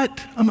do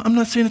what? I'm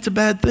not saying it's a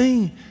bad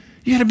thing.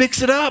 You got to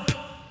mix it up.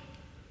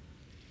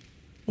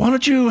 Why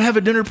don't you have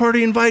a dinner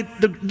party, invite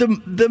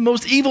the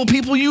most evil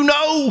people you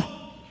know?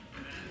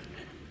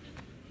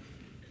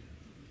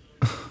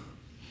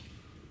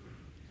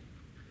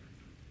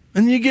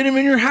 And you get them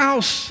in your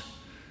house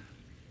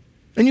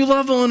and you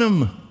love on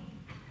them.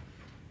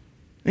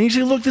 And you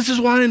say, look, this is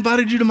why I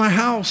invited you to my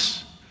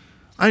house.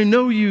 I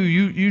know you.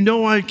 You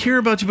know I care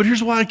about you, but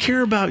here's why I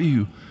care about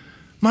you.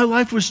 My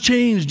life was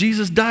changed.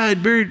 Jesus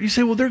died, buried. You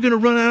say, well, they're going to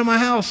run out of my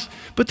house,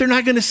 but they're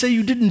not going to say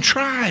you didn't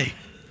try.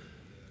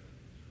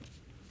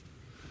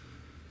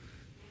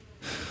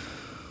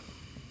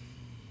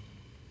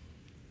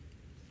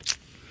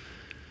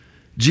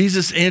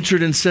 Jesus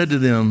answered and said to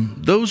them,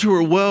 those who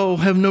are well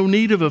have no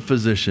need of a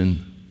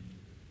physician,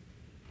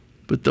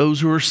 but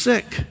those who are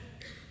sick.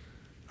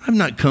 I've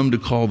not come to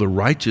call the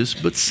righteous,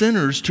 but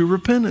sinners to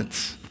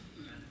repentance.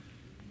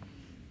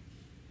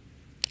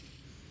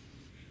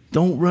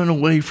 Don't run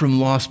away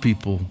from lost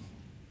people.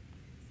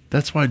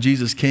 That's why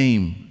Jesus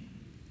came,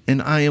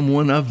 and I am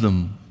one of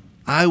them.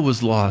 I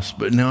was lost,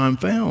 but now I'm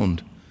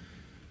found.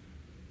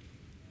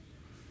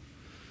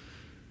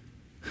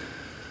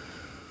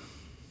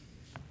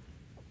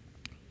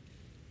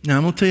 Now,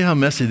 I'm going to tell you how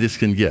messy this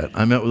can get.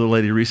 I met with a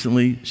lady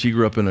recently. She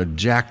grew up in a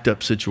jacked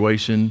up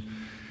situation.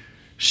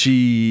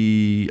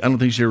 I don't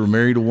think she ever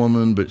married a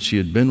woman, but she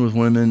had been with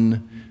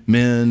women,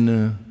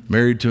 men,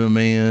 married to a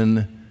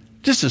man.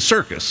 Just a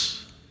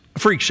circus, a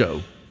freak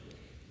show.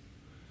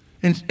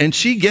 And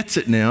she gets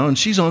it now, and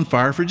she's on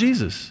fire for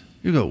Jesus.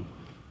 You go,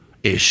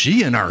 is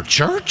she in our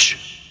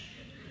church?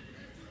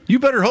 You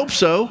better hope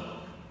so.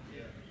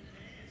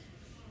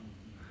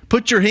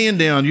 Put your hand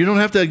down. You don't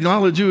have to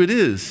acknowledge who it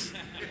is.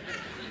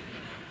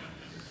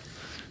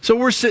 So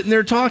we're sitting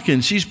there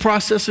talking. She's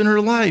processing her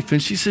life.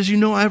 And she says, you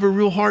know, I have a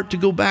real heart to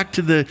go back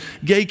to the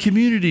gay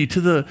community, to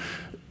the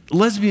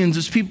lesbians,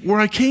 as people where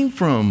I came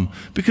from,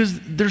 because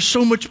there's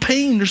so much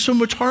pain, there's so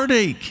much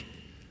heartache.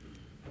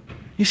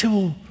 You say,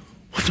 well,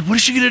 what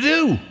is she going to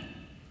do?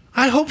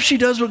 I hope she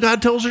does what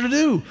God tells her to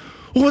do.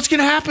 Well, what's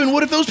going to happen?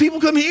 What if those people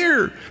come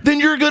here?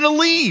 Then you're going to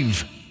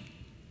leave.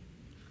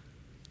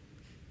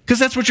 Because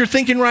that's what you're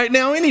thinking right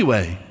now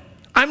anyway.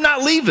 I'm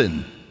not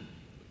leaving.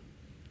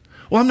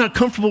 Well, I'm not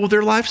comfortable with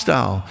their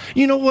lifestyle.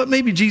 You know what?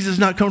 Maybe Jesus is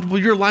not comfortable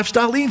with your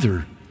lifestyle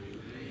either.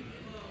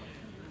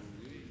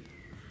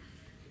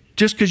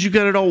 Just because you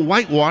got it all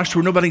whitewashed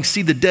where nobody can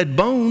see the dead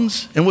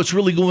bones and what's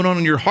really going on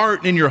in your heart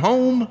and in your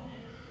home.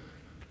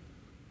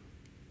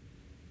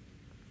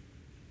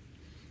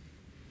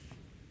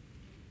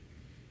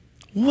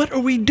 What are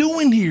we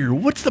doing here?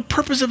 What's the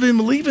purpose of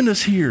him leaving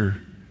us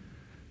here?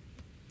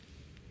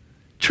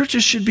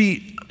 Churches should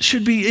be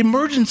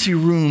emergency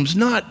rooms,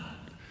 not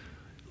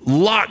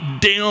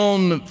locked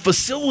down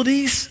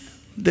facilities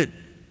that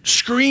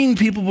screen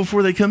people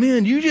before they come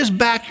in. You just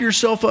back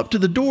yourself up to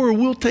the door,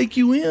 we'll take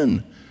you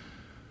in.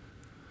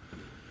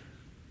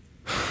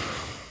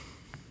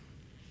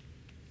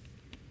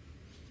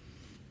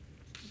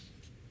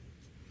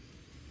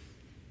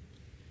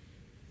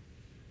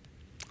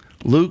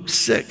 Luke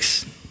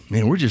 6.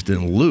 Man, we're just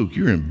in Luke.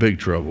 You're in big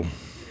trouble.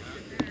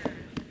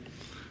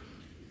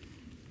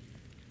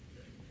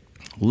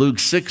 Luke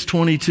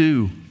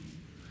 6:22.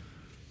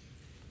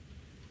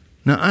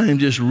 Now, I am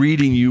just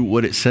reading you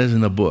what it says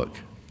in the book.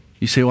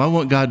 You say, well, I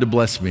want God to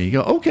bless me. You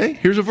go, okay,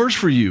 here's a verse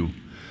for you.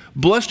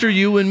 Blessed are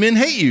you when men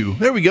hate you.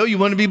 There we go. You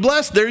want to be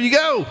blessed? There you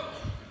go.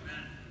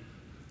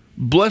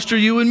 Blessed are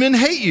you when men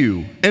hate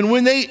you, and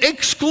when they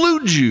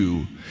exclude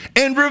you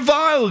and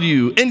revile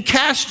you and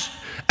cast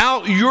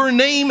out your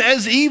name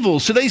as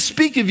evil. So they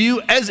speak of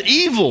you as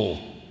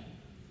evil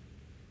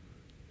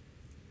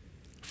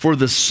for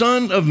the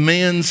Son of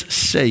Man's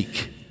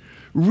sake.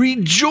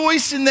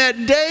 Rejoice in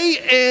that day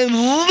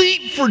and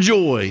leap for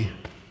joy.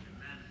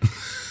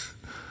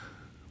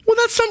 Well,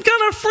 that's some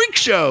kind of freak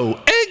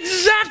show.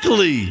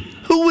 Exactly.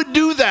 Who would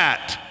do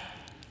that?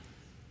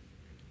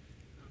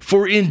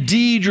 For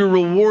indeed your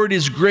reward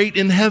is great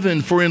in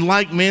heaven, for in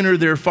like manner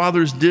their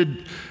fathers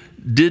did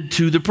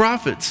to the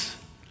prophets.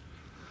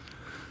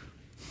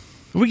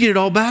 We get it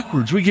all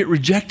backwards. We get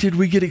rejected.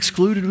 We get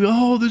excluded.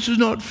 Oh, this is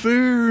not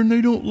fair, and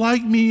they don't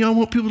like me. I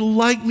want people to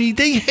like me.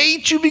 They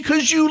hate you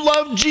because you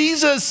love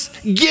Jesus.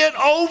 Get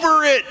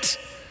over it.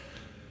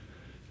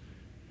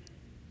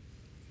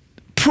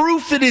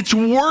 Proof that it's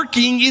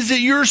working is that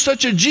you're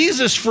such a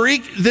Jesus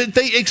freak that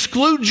they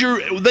exclude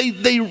you,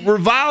 they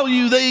revile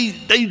you, they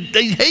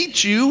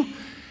hate you,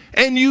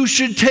 and you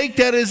should take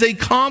that as a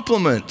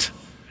compliment.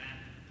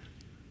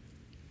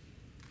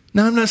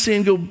 Now, I'm not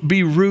saying go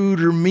be rude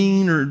or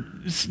mean or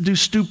do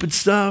stupid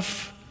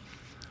stuff.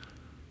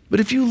 But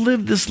if you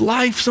live this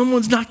life,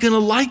 someone's not going to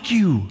like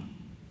you.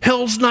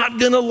 Hell's not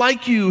going to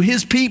like you.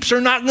 His peeps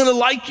are not going to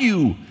like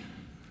you.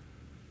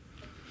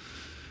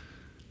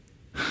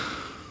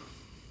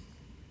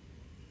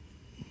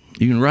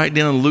 You can write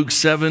down Luke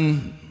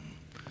 7,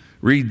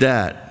 read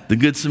that. The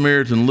Good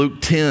Samaritan, Luke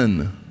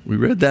 10. We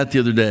read that the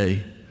other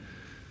day.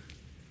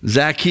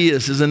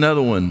 Zacchaeus is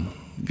another one.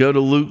 Go to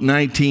Luke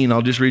 19.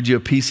 I'll just read you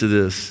a piece of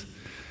this.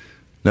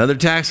 Another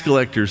tax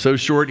collector, so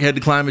short he had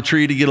to climb a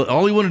tree to get,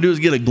 all he wanted to do is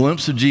get a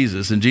glimpse of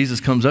Jesus. And Jesus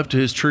comes up to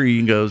his tree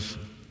and goes,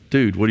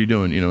 dude, what are you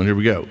doing? And here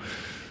we go.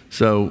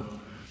 So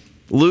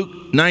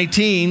Luke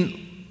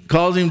 19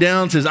 calls him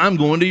down and says, I'm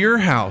going to your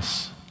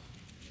house.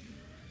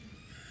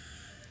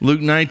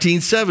 Luke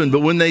 19:7, but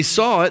when they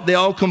saw it, they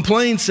all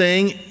complained,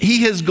 saying,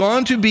 he has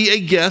gone to be a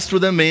guest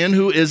with a man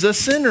who is a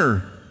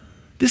sinner.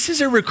 This is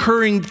a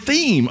recurring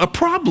theme, a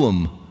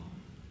problem.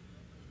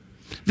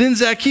 Then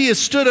Zacchaeus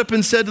stood up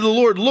and said to the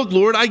Lord, look,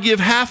 Lord, I give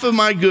half of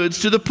my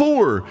goods to the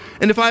poor.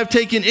 And if I have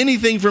taken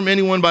anything from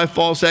anyone by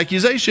false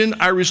accusation,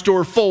 I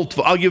restore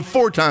I'll give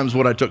 4 times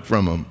what I took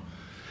from him.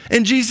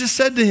 And Jesus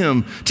said to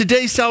him,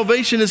 today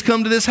salvation has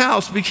come to this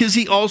house because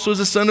he also is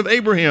a son of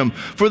Abraham.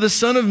 For the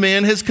Son of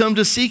Man has come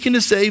to seek and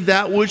to save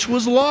that which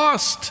was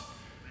lost.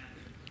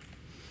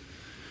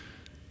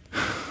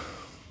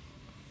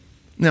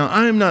 Now,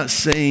 I am not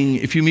saying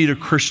if you meet a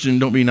Christian,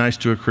 don't be nice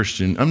to a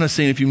Christian. I'm not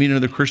saying if you meet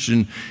another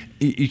Christian,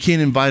 you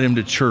can't invite him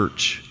to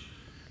church.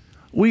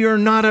 We are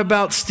not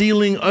about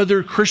stealing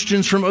other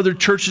Christians from other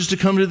churches to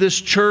come to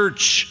this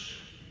church.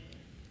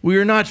 We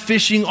are not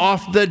fishing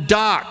off the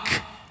dock.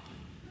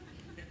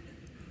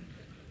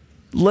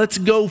 Let's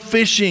go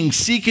fishing,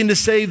 seeking to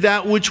save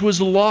that which was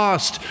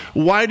lost.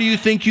 Why do you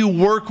think you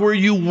work where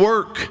you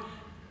work?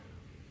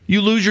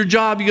 You lose your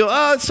job, you go,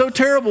 oh, it's so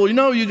terrible.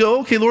 You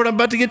go, okay, Lord, I'm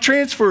about to get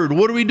transferred.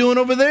 What are we doing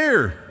over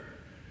there?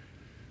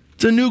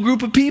 It's a new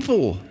group of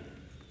people.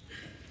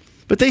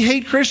 But they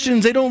hate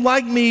Christians. They don't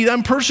like me.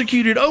 I'm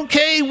persecuted.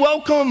 Okay,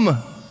 welcome.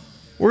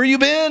 Where you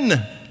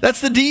been?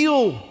 That's the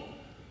deal.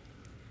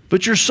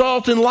 But you're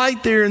salt and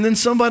light there, and then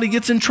somebody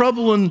gets in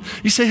trouble, and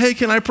you say, hey,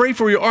 can I pray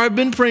for you? Or I've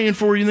been praying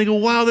for you. And they go,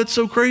 wow, that's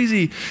so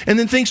crazy. And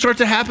then things start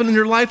to happen in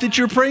your life that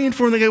you're praying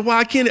for, and they go, wow,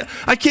 I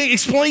can't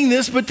explain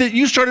this, but that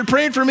you started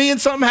praying for me and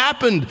something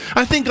happened.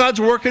 I think God's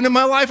working in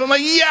my life. I'm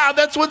like, yeah,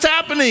 that's what's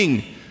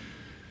happening.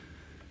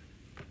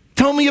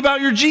 Tell me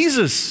about your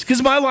Jesus,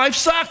 because my life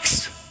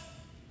sucks.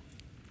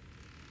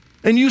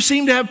 And you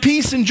seem to have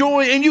peace and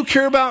joy, and you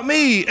care about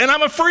me, and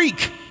I'm a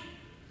freak.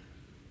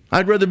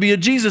 I'd rather be a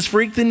Jesus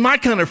freak than my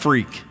kind of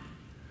freak.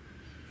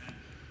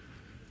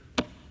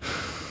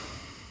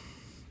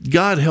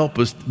 God help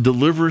us,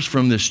 deliver us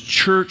from this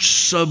church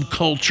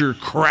subculture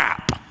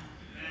crap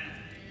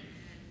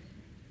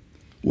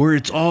where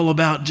it's all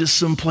about just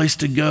some place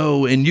to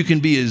go, and you can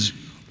be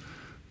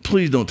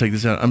please don't take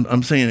this out.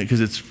 I'm saying it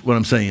because it's what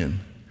I'm saying.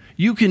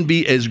 You can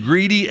be as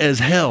greedy as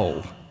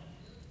hell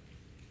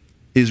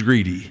is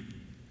greedy.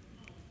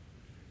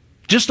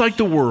 Just like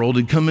the world,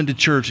 and come into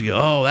church and go,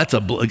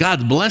 oh,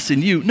 God's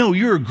blessing you. No,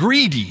 you're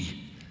greedy.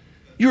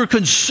 You're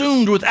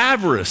consumed with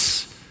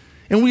avarice.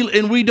 And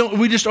we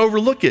just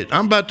overlook it.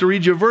 I'm about to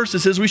read you a verse that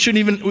says we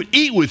shouldn't even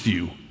eat with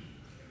you.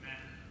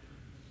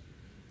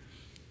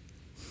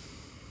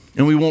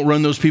 And we won't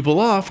run those people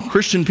off.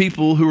 Christian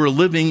people who are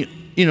living,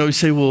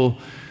 say, well,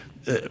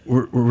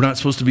 we're not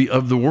supposed to be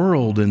of the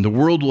world, and the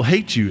world will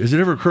hate you. Has it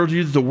ever occurred to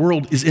you that the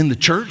world is in the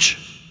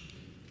church?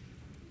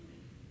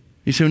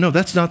 You say, no,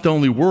 that's not the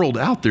only world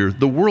out there.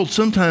 The world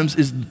sometimes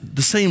is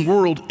the same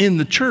world in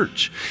the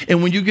church.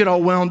 And when you get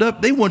all wound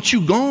up, they want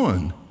you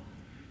gone.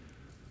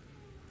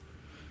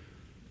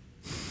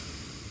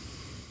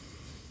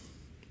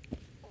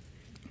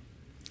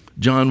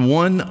 John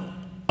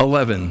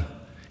 1:11,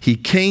 he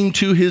came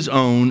to his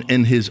own,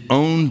 and his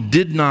own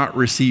did not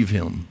receive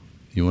him.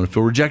 You want to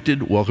feel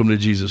rejected? Welcome to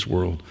Jesus'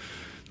 world.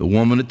 The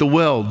woman at the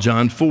well,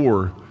 John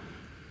 4.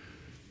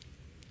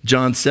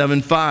 John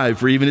 7:5,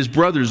 for even his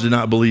brothers did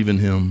not believe in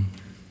him.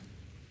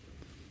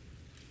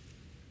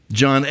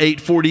 John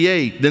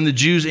 8:48, then the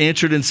Jews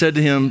answered and said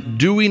to him,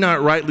 do we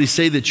not rightly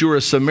say that you're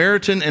a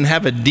Samaritan and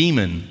have a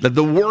demon? That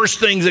the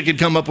worst things that could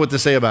come up with to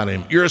say about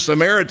him. You're a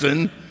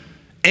Samaritan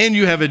and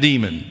you have a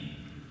demon.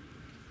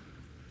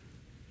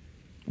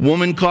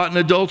 Woman caught in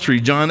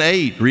adultery, John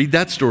 8, read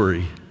that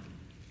story.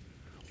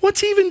 What's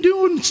he even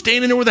doing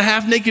standing there with a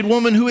half-naked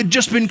woman who had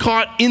just been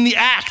caught in the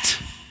act?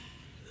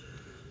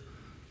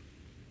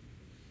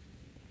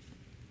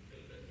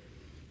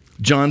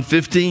 John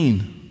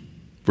 15,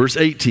 verse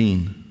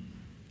 18.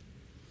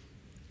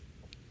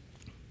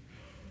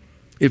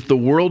 If the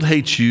world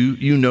hates you,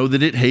 you know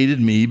that it hated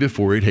me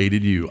before it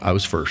hated you. I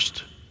was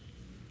first.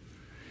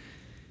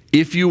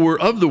 If you were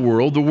of the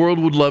world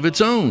would love its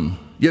own.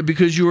 Yet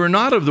because you are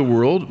not of the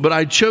world, but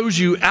I chose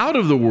you out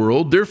of the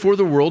world, therefore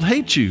the world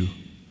hates you.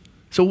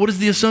 So what is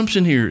the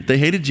assumption here? They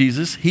hated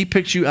Jesus. He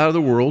picks you out of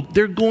the world.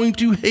 They're going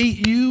to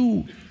hate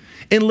you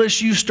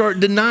unless you start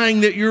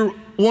denying that you're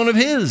one of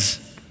his.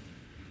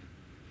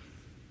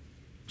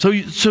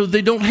 So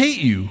they don't hate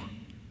you.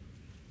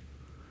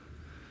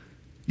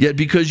 Yet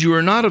because you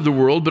are not of the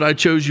world, but I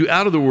chose you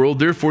out of the world,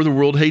 therefore the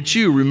world hates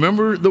you.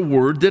 Remember the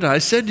word that I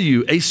said to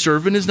you, a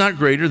servant is not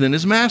greater than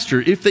his master.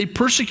 If they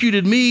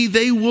persecuted me,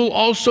 they will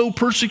also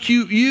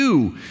persecute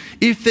you.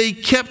 If they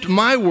kept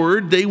my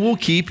word, they will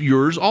keep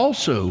yours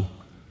also.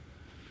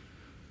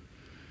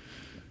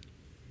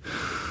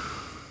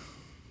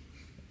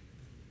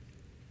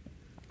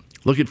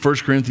 Look at 1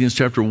 Corinthians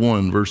chapter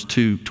 1, verse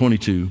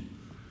 22.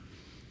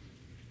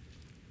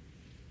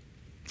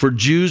 For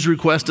Jews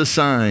request a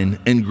sign,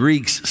 and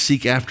Greeks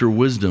seek after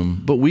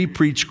wisdom. But we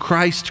preach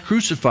Christ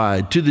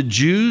crucified. To the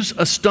Jews,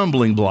 a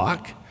stumbling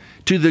block.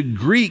 To the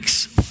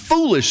Greeks,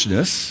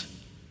 foolishness.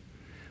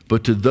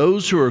 But to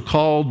those who are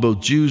called,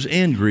 both Jews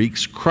and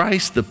Greeks,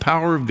 Christ, the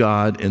power of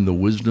God and the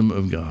wisdom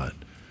of God.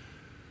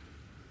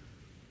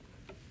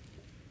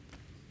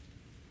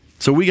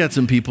 So we got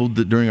some people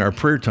that during our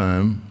prayer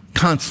time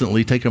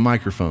constantly take a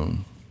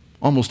microphone,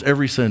 almost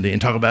every Sunday,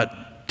 and talk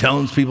about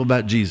telling people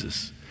about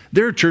Jesus.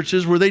 There are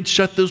churches where they'd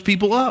shut those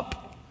people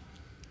up.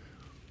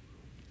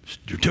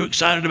 You're too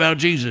excited about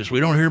Jesus. We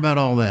don't hear about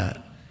all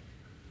that.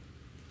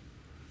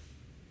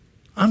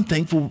 I'm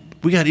thankful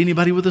we got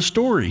anybody with a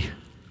story.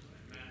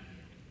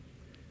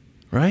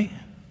 Right?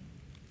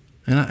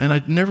 And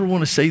I never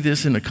want to say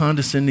this in a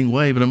condescending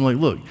way, but I'm like,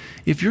 look,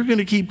 if you're going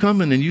to keep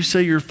coming and you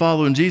say you're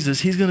following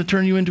Jesus, he's going to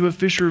turn you into a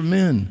fisher of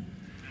men.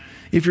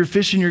 If you're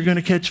fishing, you're going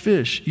to catch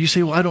fish. You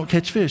say, well, I don't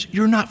catch fish.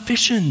 You're not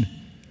fishing.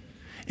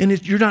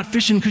 And you're not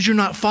fishing because you're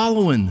not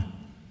following.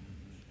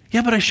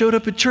 Yeah, but I showed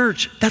up at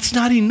church. That's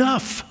not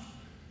enough.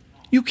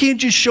 You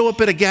can't just show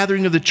up at a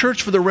gathering of the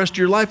church for the rest of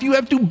your life. You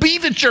have to be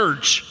the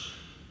church.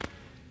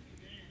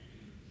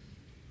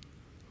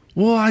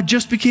 Well, I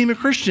just became a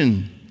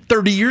Christian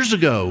 30 years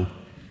ago.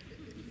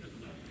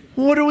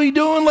 What are we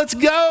doing? Let's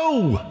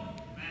go.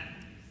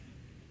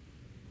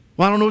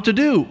 Well, I don't know what to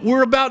do.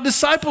 We're about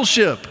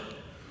discipleship.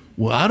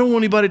 Well, I don't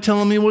want anybody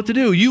telling me what to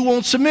do. You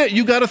won't submit.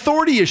 You got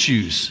authority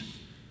issues.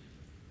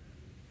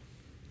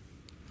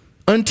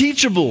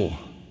 Unteachable.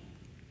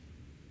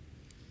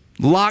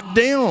 Locked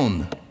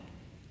down.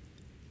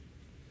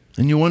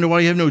 And you wonder why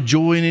you have no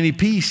joy and any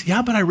peace.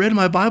 Yeah, but I read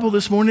my Bible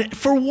this morning.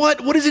 For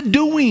what? What is it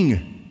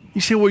doing?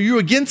 You say, well, you're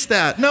against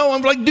that. No,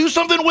 I'm like, do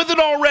something with it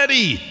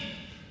already.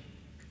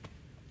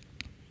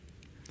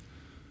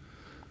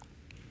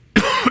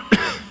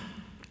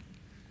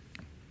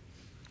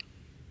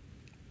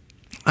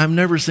 I'm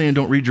never saying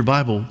don't read your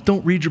Bible.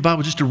 Don't read your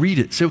Bible just to read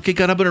it. Say, okay,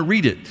 God, I'm going to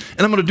read it.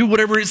 And I'm going to do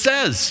whatever it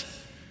says.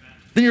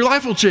 Then your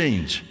life will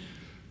change.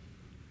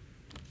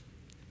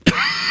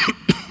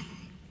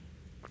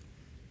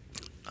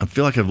 I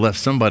feel like I've left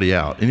somebody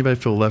out. Anybody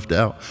feel left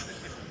out?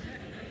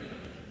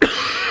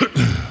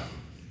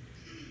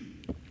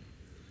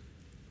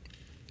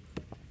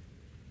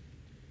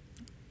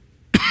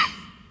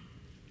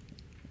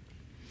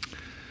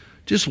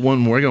 Just one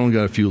more. I only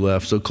got a few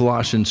left. So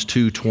Colossians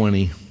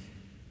 2:20.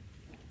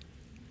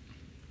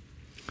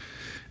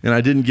 And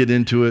I didn't get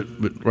into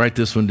it, but write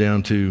this one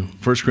down too.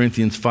 1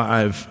 Corinthians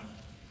 5.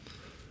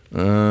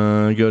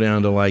 Go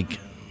down to like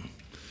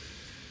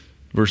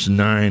verse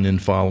 9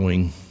 and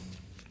following.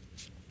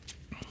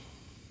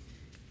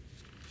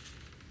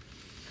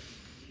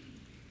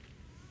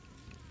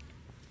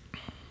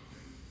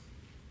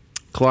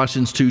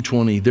 Colossians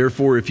 2:20.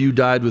 Therefore, if you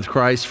died with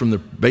Christ from the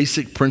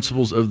basic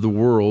principles of the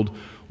world,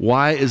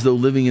 why, as though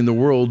living in the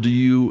world, do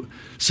you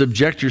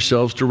subject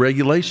yourselves to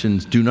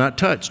regulations? Do not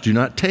touch, do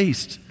not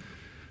taste,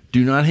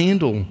 do not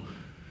handle,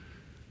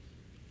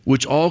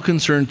 which all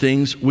concern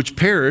things which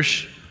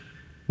perish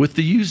with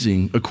the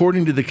using,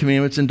 according to the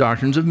commandments and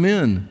doctrines of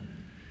men.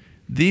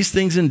 These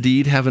things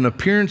indeed have an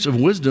appearance of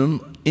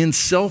wisdom in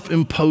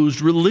self-imposed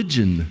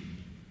religion,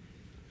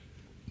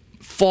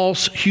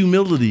 false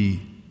humility,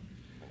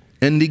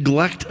 and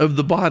neglect of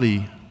the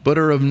body, but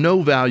are of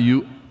no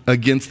value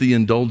against the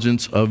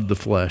indulgence of the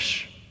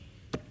flesh.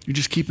 You're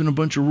just keeping a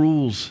bunch of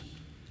rules.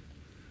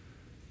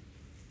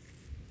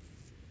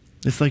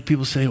 It's like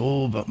people say,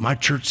 oh, but my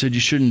church said you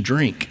shouldn't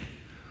drink,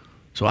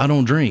 so I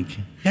don't drink.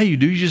 Yeah, you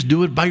do. You just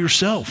do it by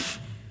yourself.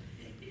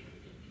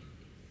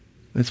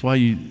 That's why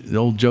the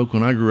old joke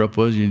when I grew up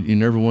was you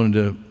never wanted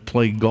to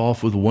play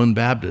golf with one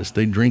Baptist.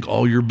 They'd drink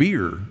all your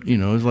beer. You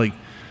know, it's like,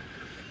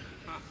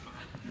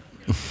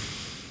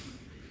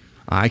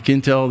 I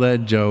can tell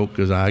that joke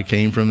because I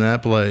came from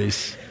that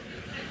place.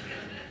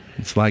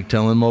 It's like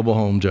telling mobile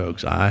home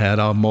jokes. I had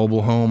a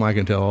mobile home. I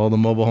can tell all the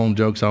mobile home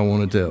jokes I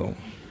want to tell.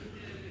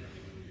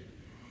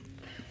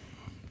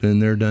 Been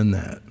there, done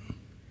that.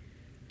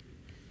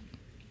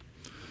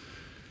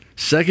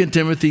 2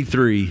 Timothy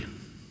 3,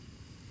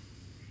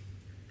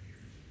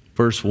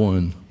 verse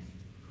 1.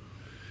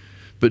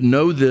 But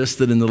know this,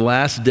 that in the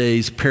last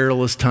days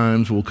perilous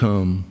times will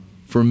come,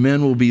 for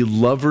men will be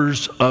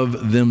lovers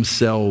of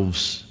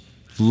themselves,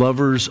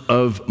 lovers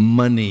of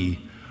money,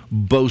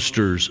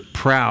 boasters,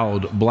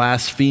 proud,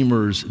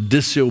 blasphemers,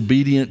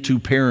 disobedient to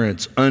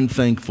parents,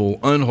 unthankful,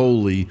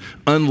 unholy,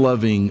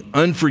 unloving,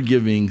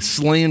 unforgiving,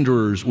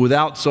 slanderers,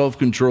 without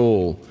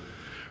self-control,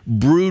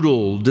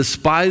 brutal,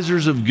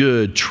 despisers of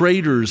good,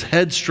 traitors,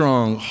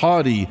 headstrong,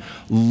 haughty,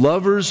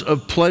 lovers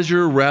of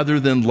pleasure rather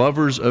than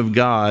lovers of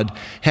God,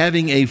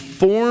 having a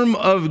form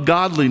of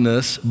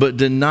godliness but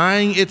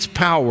denying its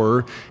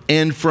power,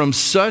 and from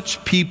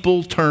such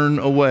people turn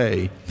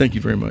away. Thank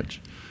you very much.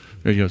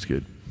 There you go, it's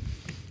good.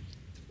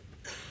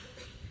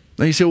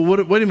 Now you say,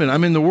 well, wait a minute,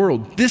 I'm in the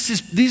world.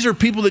 These are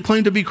people that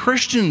claim to be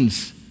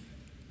Christians.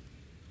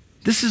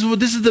 This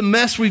is the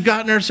mess we've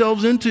gotten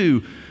ourselves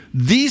into.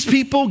 These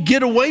people,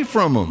 get away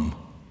from them.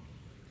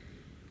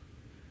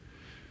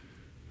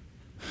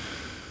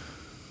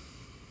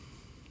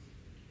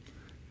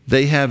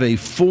 They have a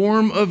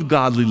form of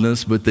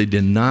godliness, but they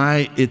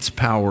deny its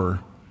power.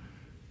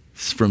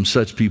 From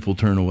such people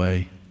turn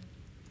away.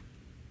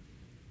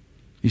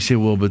 You say,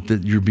 well,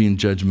 but you're being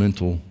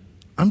judgmental.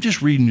 I'm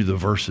just reading you the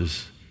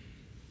verses.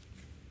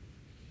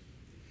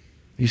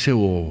 You say,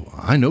 well,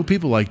 I know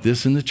people like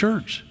this in the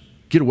church.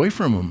 Get away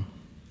from them.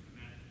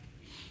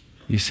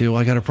 You say, well,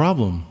 I got a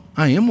problem.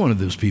 I am one of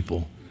those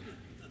people.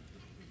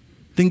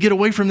 Then get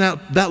away from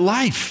that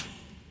life.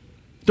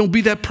 Don't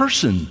be that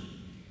person.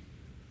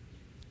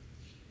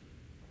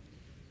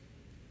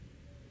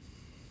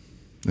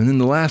 And then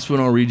the last one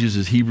I'll read you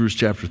is Hebrews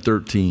chapter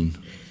 13.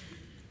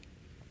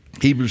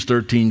 Hebrews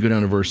 13, go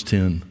down to verse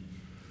 10.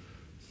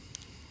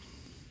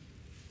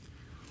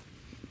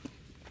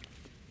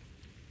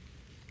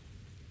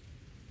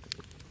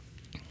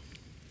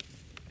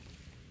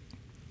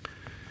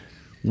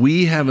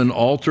 We have an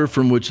altar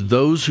from which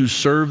those who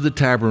serve the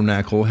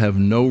tabernacle have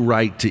no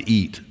right to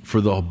eat. For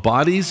the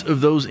bodies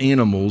of those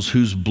animals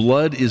whose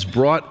blood is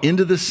brought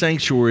into the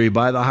sanctuary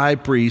by the high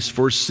priest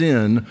for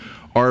sin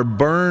are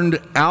burned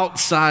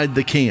outside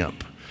the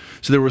camp.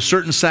 So there were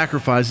certain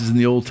sacrifices in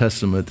the Old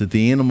Testament that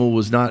the animal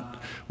was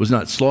not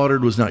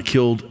slaughtered, was not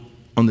killed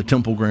on the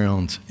temple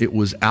grounds. It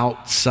was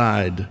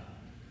outside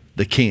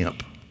the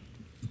camp,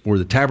 where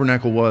the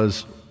tabernacle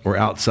was, or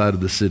outside of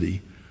the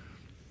city.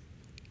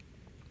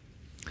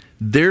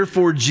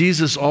 Therefore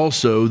Jesus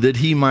also, that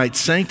he might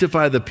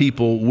sanctify the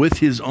people with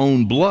his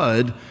own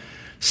blood,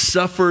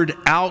 suffered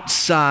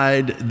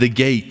outside the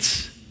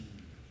gates.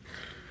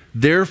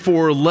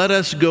 Therefore, let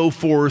us go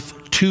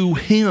forth to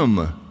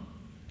him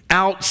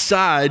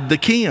outside the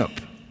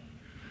camp,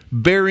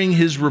 bearing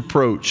his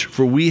reproach,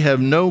 for we have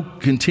no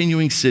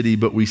continuing city,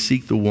 but we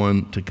seek the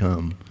one to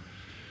come.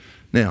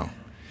 Now,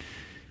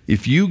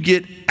 if you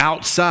get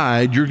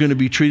outside, you're going to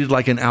be treated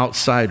like an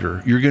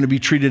outsider. You're going to be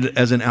treated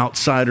as an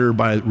outsider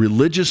by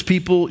religious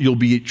people. You'll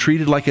be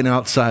treated like an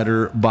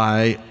outsider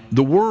by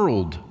the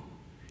world.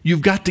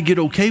 You've got to get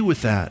okay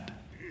with that.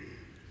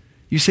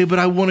 You say, but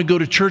I want to go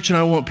to church and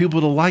I want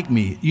people to like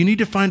me. You need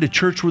to find a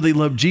church where they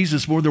love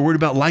Jesus more than they're worried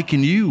about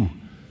liking you.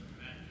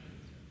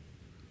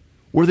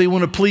 Where they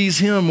want to please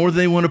him more than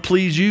they want to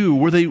please you.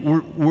 Where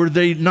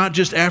they not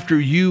just after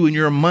you and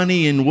your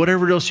money and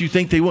whatever else you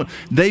think they want.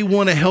 They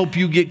want to help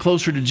you get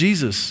closer to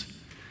Jesus.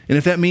 And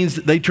if that means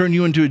that they turn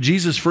you into a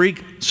Jesus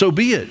freak, so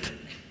be it.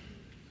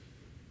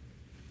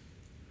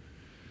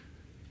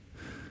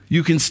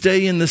 You can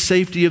stay in the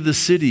safety of the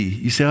city.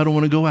 You say, I don't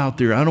want to go out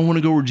there. I don't want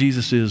to go where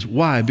Jesus is.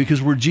 Why?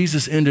 Because where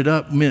Jesus ended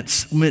up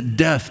meant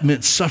death,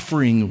 meant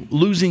suffering,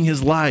 losing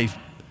his life.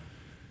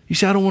 You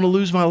say, I don't want to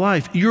lose my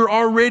life. You're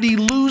already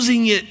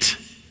losing it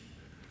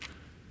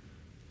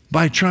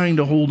by trying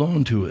to hold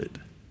on to it.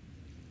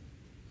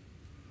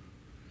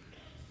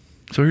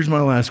 So here's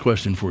my last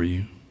question for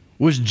you.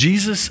 Was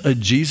Jesus a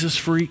Jesus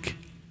freak?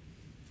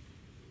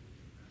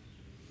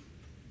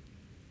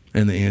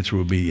 And the answer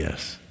would be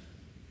yes.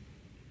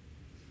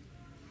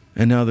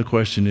 And now the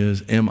question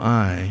is, am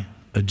I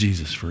a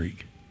Jesus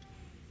freak?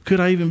 Could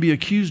I even be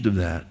accused of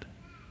that?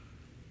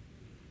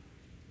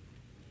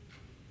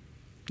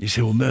 You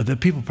say, well, no,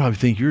 people probably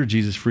think you're a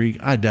Jesus freak.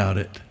 I doubt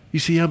it. You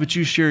see, yeah, but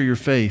you share your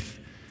faith.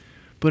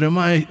 But am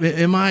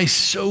I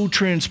so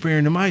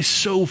transparent? Am I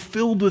so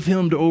filled with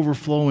him to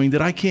overflowing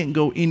that I can't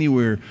go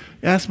anywhere?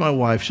 Ask my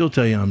wife. She'll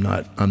tell you I'm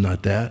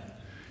not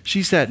that.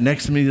 She sat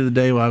next to me the other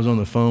day while I was on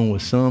the phone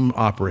with some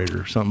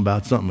operator, something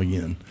about something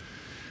again.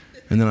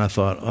 And then I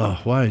thought, oh,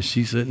 why is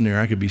she sitting there?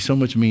 I could be so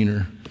much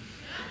meaner.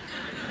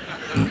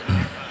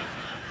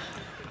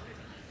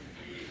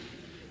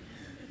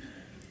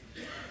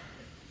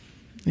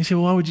 You say,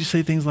 well, why would you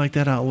say things like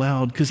that out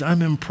loud? Because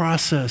I'm in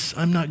process.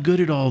 I'm not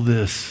good at all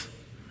this,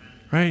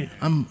 right?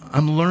 I'm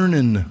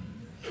learning.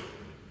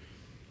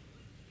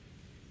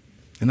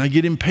 And I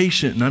get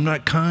impatient and I'm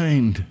not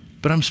kind,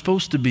 but I'm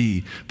supposed to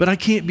be. But I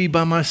can't be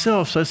by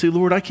myself. So I say,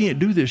 Lord, I can't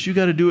do this. You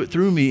got to do it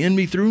through me, in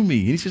me, through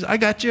me. And he says, I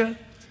got you.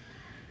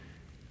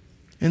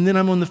 And then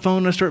I'm on the phone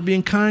and I start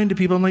being kind to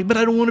people. I'm like, but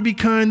I don't want to be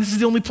kind. This is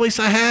the only place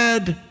I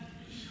had.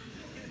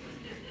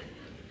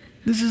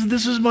 This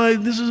is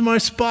my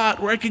spot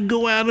where I could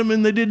go at them,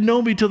 and they didn't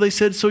know me till they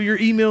said, so your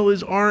email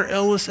is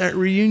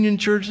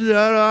r.ellis@reunionchurch.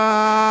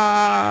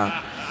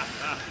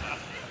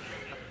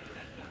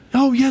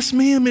 Oh, yes,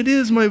 ma'am, it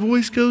is. My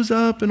voice goes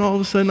up, and all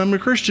of a sudden I'm a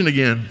Christian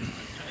again.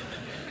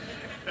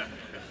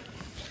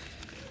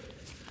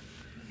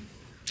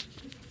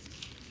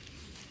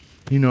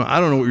 You know,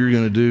 I don't know what you're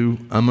going to do.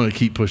 I'm going to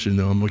keep pushing,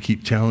 though. I'm going to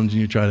keep challenging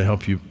you, try to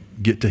help you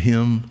get to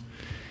him,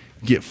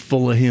 get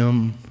full of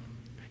him,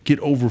 get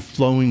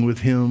overflowing with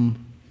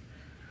him,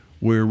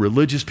 where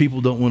religious people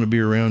don't want to be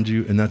around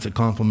you, and that's a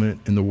compliment,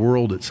 and the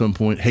world at some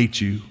point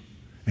hates you,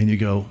 and you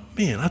go,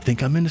 man, I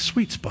think I'm in a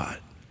sweet spot.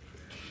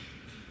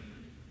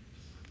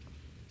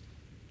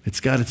 It's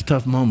got its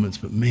tough moments,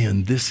 but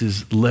man, this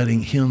is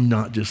letting him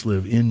not just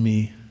live in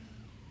me,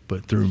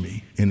 but through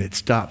me, and it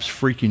stops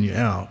freaking you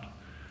out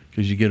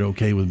because you get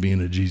okay with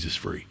being a Jesus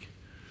freak.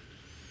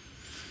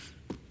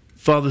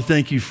 Father,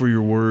 thank you for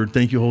your word.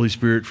 Thank you, Holy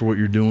Spirit, for what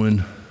you're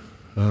doing.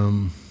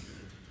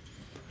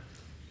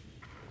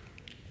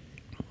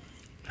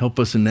 help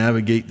us to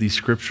navigate these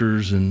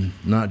scriptures and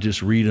not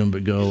just read them,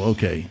 but go,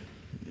 okay,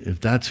 if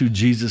that's who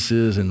Jesus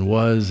is and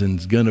was and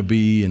is going to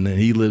be, and that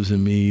he lives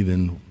in me,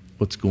 then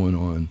what's going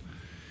on?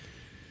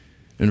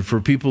 And for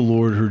people,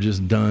 Lord, who are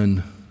just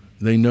done,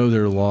 they know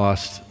they're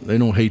lost. They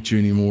don't hate you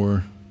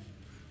anymore.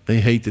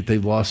 They hate that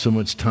they've lost so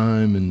much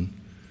time and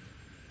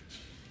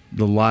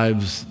the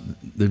lives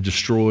they've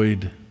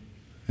destroyed.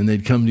 And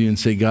they'd come to you and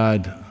say,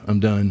 God, I'm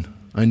done.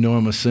 I know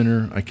I'm a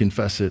sinner. I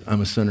confess it. I'm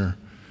a sinner.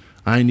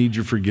 I need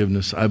your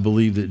forgiveness. I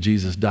believe that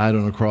Jesus died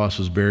on a cross,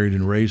 was buried,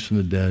 and raised from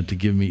the dead to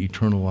give me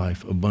eternal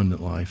life,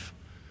 abundant life.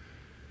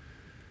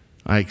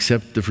 I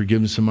accept the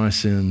forgiveness of my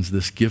sins,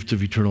 this gift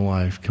of eternal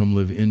life. Come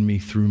live in me,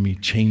 through me,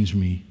 change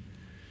me,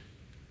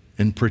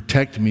 and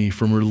protect me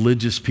from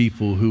religious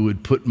people who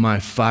would put my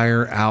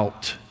fire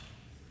out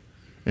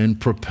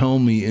and propel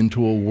me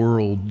into a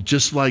world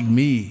just like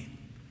me.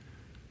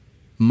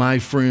 My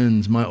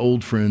friends, my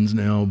old friends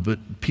now,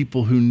 but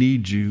people who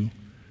need you.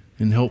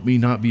 And help me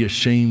not be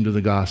ashamed of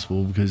the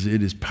gospel, because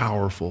it is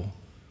powerful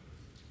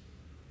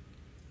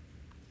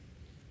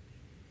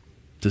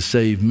to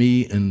save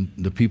me and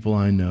the people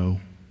I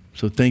know.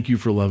 So thank you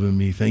for loving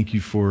me. Thank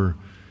you for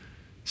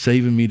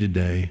saving me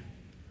today,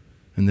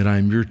 and that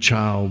I'm your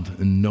child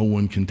and no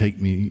one can take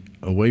me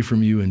away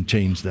from you and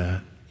change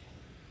that.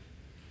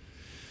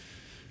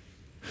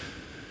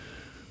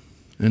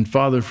 And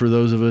Father, for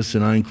those of us,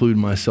 and I include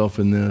myself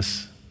in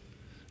this,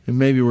 and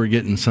maybe we're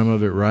getting some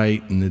of it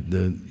right,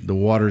 and the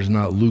water's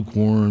not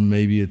lukewarm.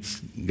 Maybe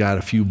it's got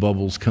a few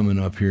bubbles coming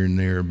up here and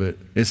there, but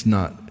it's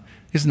not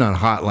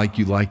hot like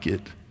you like it.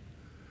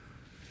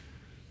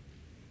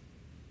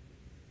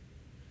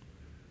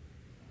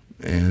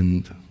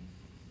 And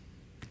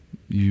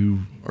you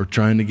are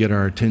trying to get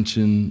our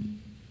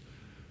attention.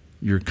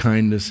 Your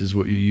kindness is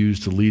what you use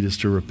to lead us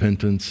to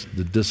repentance,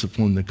 the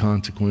discipline, the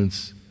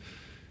consequence.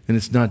 And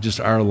it's not just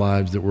our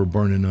lives that we're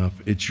burning up.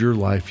 It's your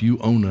life. You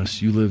own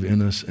us. You live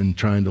in us and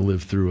trying to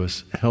live through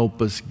us.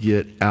 Help us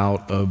get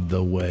out of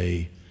the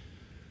way.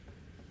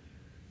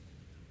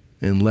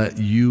 And let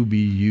you be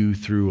you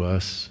through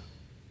us,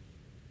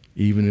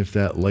 even if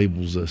that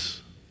labels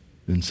us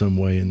in some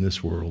way in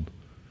this world.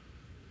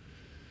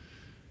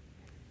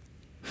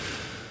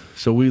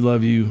 So we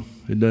love you.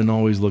 It doesn't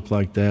always look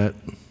like that.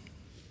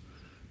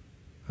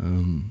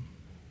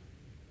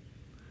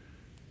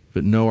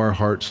 But know our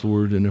hearts,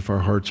 Lord, and if our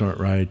hearts aren't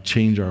right,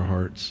 change our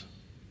hearts.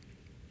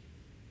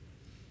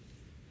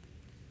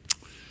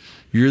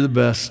 You're the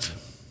best,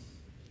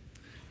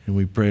 and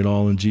we pray it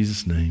all in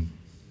Jesus' name.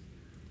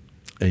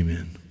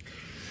 Amen.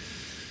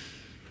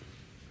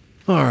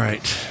 All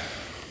right.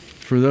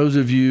 For those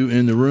of you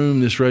in the room,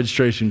 this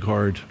registration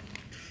card,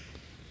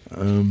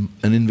 an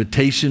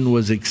invitation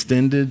was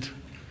extended.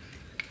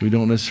 We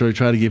don't necessarily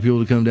try to get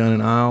people to come down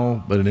an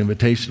aisle, but an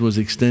invitation was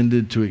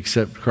extended to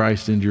accept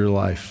Christ into your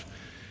life.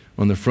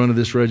 On the front of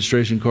this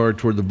registration card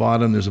toward the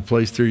bottom, there's a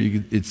place there.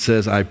 It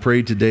says, I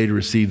pray today to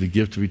receive the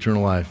gift of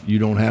eternal life. You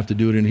don't have to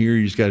do it in here.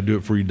 You just got to do it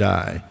before you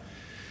die.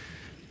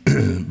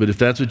 But if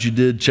that's what you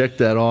did, check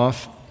that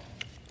off.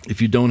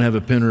 If you don't have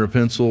a pen or a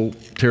pencil,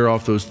 tear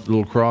off those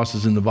little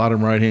crosses in the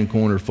bottom right-hand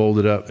corner, fold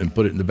it up, and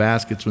put it in the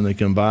baskets when they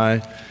come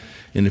by.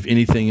 And if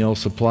anything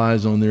else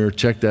applies on there,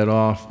 check that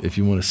off. If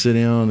you want to sit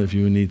down, if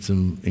you need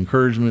some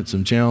encouragement,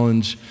 some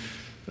challenge,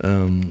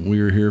 we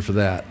are here for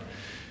that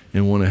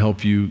and want to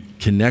help you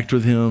connect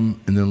with him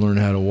and then learn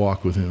how to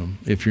walk with him.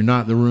 If you're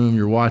not in the room,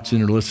 you're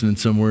watching or listening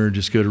somewhere,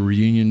 just go to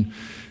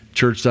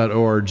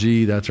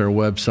reunionchurch.org. That's our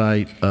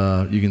website.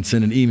 You can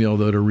send an email,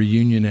 though, to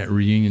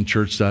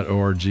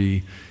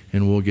reunion@reunionchurch.org,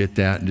 and we'll get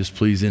that. And just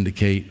please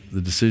indicate the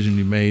decision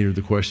you made or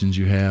the questions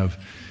you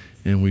have,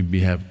 and we'd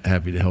be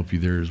happy to help you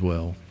there as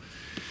well.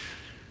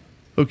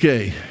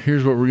 Okay,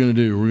 here's what we're going to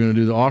do. We're going to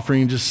do the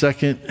offering in just a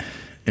second,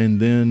 and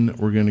then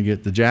we're going to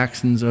get the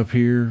Jacksons up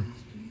here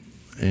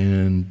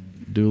and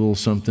do a little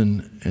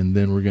something, and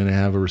then we're going to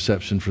have a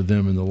reception for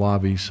them in the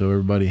lobby, so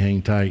everybody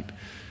hang tight.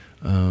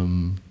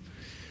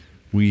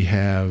 We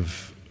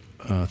have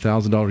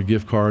 $1,000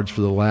 gift cards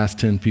for the last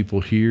 10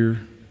 people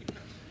here.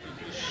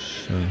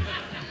 So.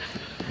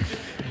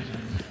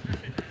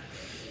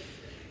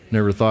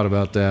 Never thought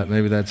about that.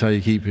 Maybe that's how you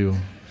keep people.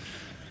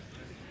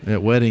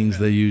 At weddings,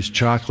 they use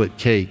chocolate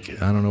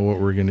cake. I don't know what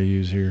we're going to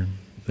use here.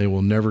 They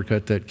will never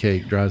cut that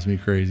cake. Drives me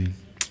crazy.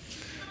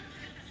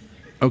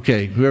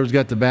 Okay, whoever's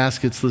got the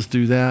baskets, let's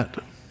do that.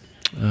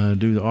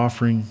 Do the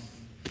offering.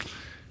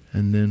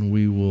 And then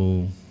we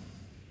will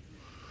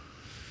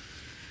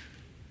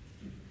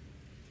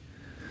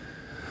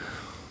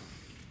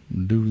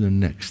do the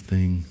next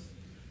thing.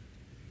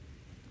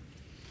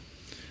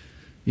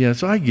 Yeah,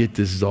 so I get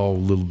this is all a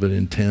little bit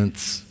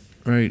intense,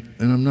 right?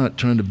 And I'm not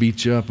trying to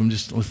beat you up. I'm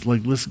just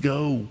like, let's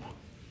go.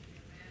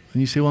 And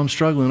you say, well, I'm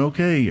struggling.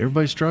 Okay,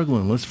 everybody's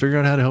struggling. Let's figure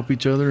out how to help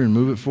each other and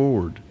move it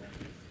forward,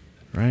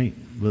 right?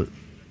 But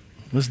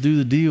let's do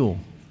the deal.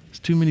 There's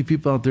too many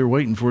people out there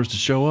waiting for us to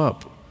show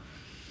up.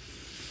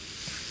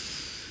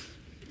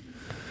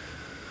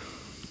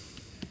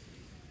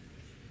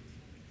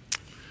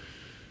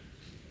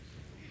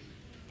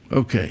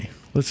 Okay,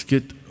 let's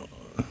get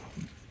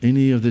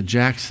Any of the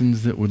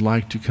Jacksons that would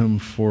like to come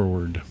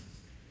forward?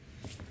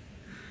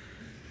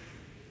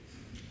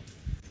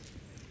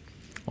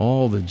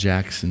 All the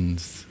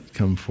Jacksons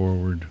come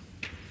forward.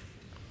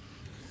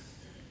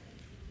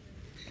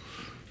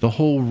 The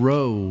whole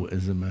row,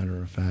 as a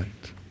matter of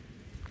fact.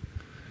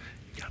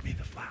 You got me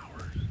the flowers.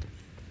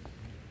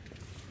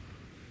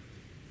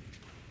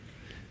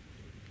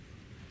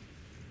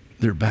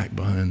 They're back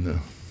behind the...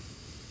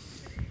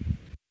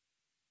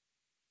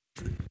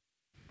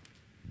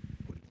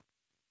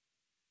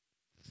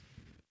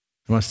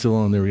 Am I still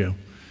on? There we go.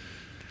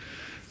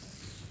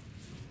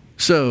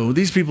 So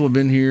these people have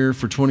been here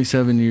for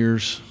 27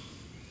 years.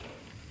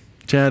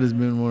 Chad has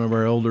been one of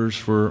our elders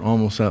for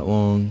almost that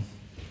long.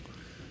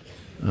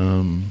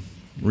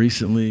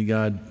 Recently,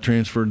 God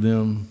transferred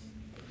them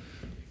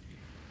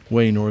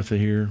way north of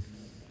here.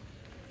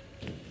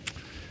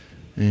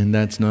 And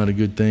that's not a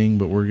good thing,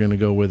 but we're going to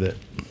go with it.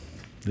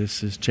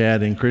 This is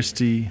Chad and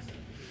Christy.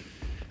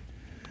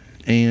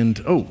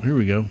 And, oh, here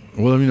we go.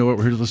 Well, let me know what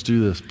we're here. Let's do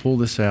this. Pull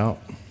this out.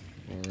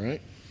 All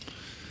right.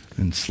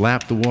 And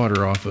slap the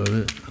water off of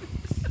it.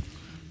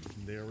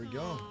 There we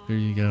go. There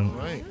you go. All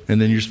right. And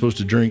then you're supposed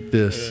to drink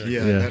this.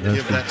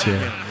 That's for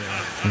Chad.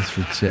 Yeah. That's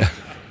for Chad.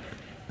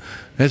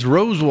 That's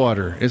rose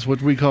water. It's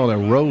what we call a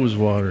rose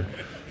water.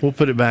 We'll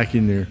put it back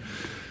in there.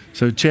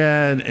 So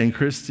Chad and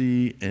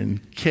Christy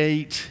and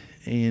Kate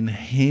and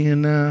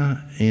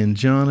Hannah and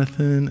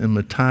Jonathan and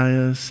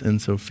Matthias and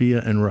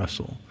Sophia and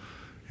Russell.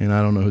 And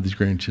I don't know who these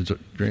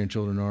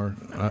grandchildren are.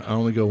 I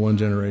only go one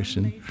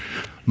generation.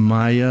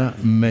 Maya,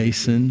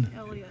 Mason,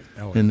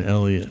 and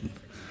Elliot.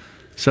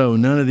 So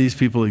none of these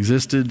people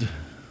existed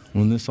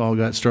when this all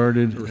got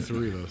started. There were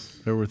three of us.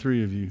 There were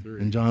three of you.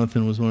 And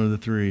Jonathan was one of the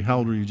three. How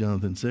old were you,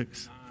 Jonathan?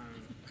 6?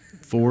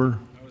 4?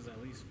 I was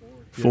at least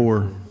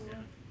 4.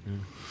 Yeah.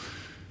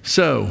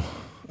 So,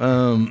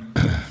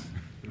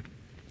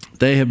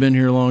 they have been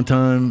here a long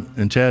time,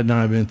 and Chad and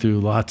I have been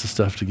through lots of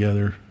stuff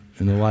together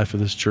in the life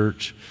of this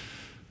church.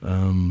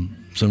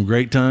 Some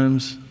great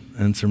times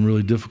and some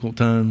really difficult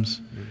times.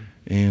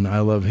 And I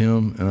love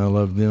him, and I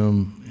love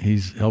them.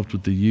 He's helped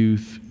with the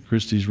youth.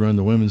 Christy's run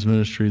the women's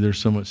ministry. There's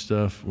so much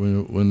stuff.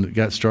 When it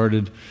got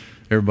started,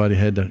 everybody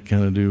had to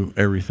kind of do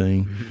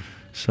everything.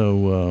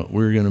 So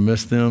we're going to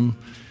miss them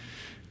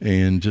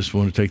and just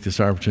want to take this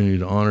opportunity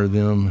to honor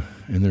them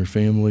and their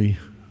family.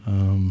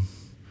 And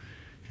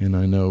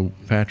I know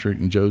Patrick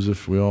and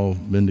Joseph, we all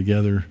been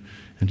together,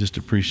 and just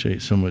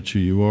appreciate so much who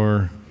you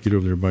are. Get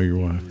over there by your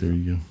wife. There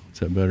you go. Is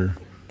that better?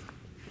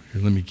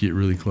 Here, let me get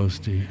really close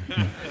to you.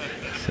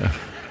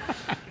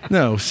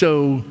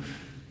 So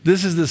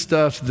this is the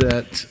stuff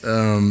that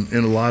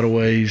in a lot of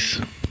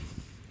ways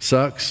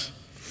sucks,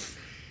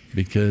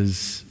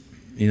 because,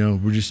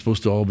 we're just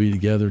supposed to all be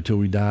together till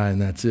we die,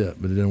 and that's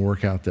it. But it didn't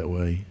work out that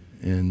way.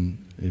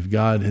 And if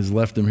God has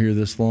left them here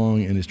this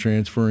long and is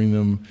transferring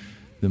them,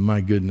 then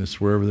my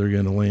goodness, wherever they're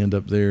going to land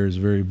up there is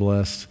very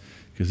blessed,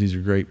 because these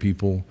are great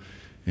people,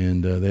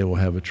 and they will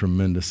have a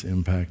tremendous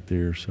impact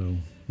there. So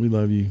we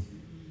love you.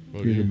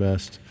 Love You're you. the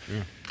best.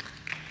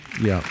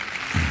 Yeah.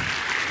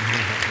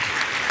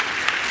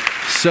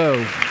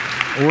 So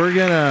we're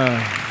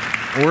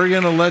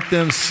gonna let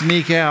them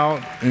sneak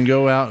out and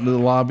go out into the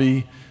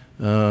lobby.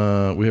 We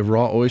have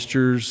raw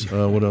oysters.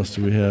 What else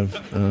do we have?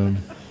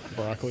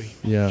 Broccoli.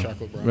 Yeah,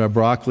 Chocolate broccoli. We have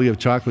broccoli, of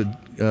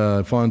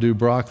chocolate fondue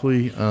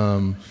broccoli.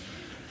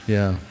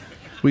 Yeah,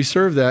 we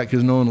serve that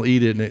because no one will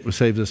eat it, and it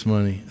saves us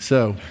money.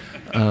 So,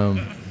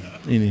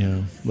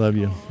 anyhow, love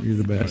you. You're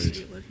the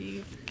best. Love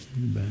you.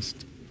 You're the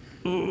best.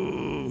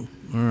 Ooh.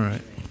 All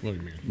right. Love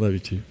you, man. Love you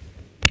too.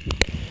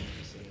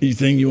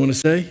 Anything you want to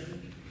say?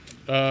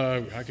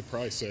 I could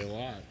probably say a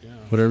lot. Yeah.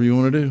 Whatever you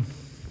want to do.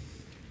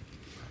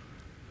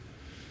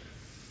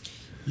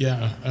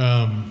 Yeah.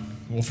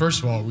 Well,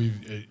 first of all,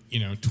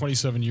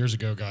 27 years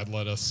ago, God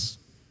led us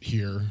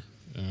here,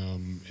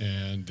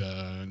 and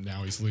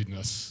now He's leading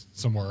us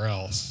somewhere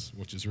else,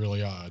 which is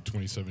really odd.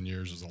 27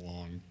 years is a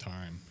long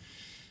time.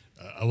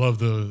 I love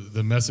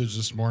the message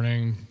this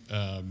morning,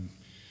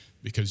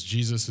 because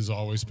Jesus has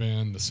always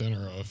been the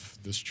center of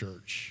this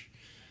church.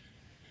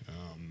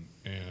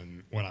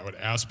 And when I would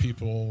ask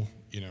people,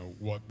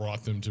 what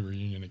brought them to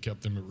reunion and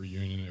kept them at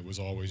reunion, it was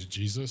always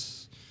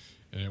Jesus.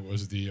 And it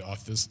was the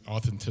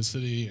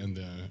authenticity and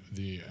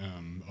the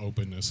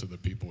openness of the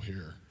people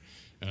here.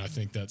 And I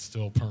think that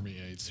still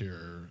permeates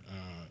here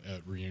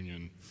at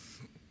Reunion.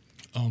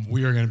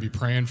 We are going to be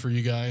praying for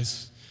you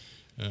guys.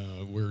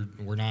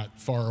 We're not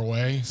far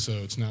away, so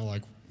it's not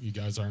like you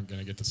guys aren't going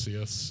to get to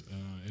see us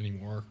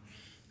anymore.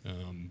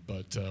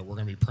 But we're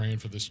going to be praying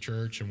for this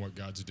church and what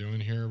God's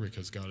doing here,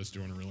 because God is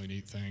doing really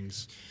neat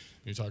things.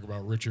 You talk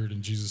about Richard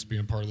and Jesus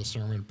being part of the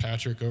sermon.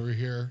 Patrick over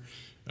here,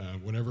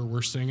 whenever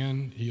we're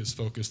singing, he is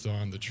focused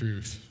on the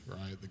truth,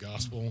 right? The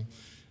gospel.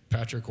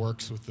 Patrick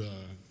works with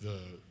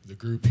the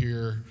group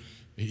here.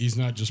 He's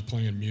not just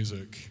playing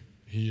music.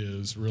 He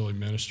is really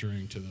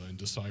ministering to and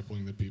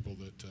discipling the people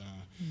that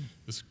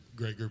this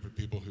great group of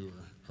people who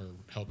are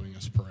helping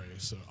us pray.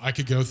 So I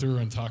could go through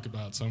and talk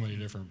about so many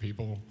different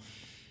people.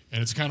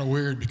 And it's kind of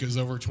weird because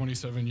over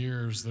 27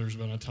 years, there's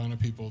been a ton of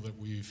people that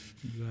we've,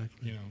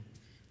 you know,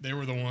 they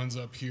were the ones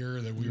up here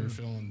that we were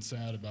feeling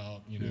sad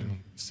about, you know,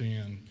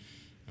 seeing.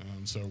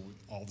 So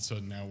all of a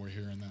sudden now we're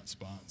here in that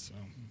spot. So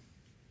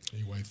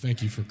anyway,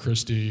 thank you for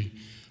Christy,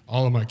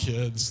 all of my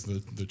kids.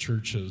 The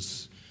church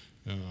has,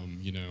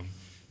 you know,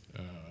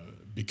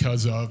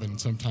 because of and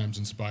sometimes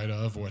in spite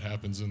of what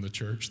happens in the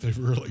church, they've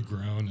really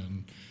grown.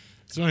 And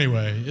so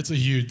anyway, this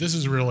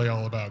is really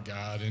all about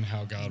God and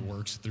how God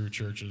works through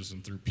churches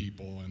and through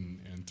people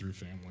and through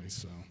families.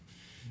 So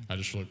I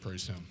just really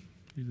praise him.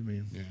 He's the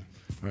man. Yeah.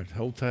 All right,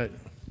 hold tight.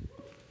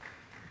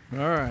 All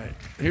right,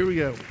 here we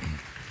go.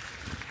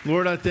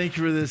 Lord, I thank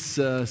you for this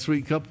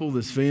sweet couple,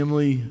 this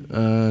family.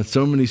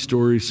 So many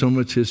stories, so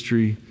much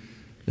history,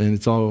 and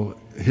it's all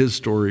his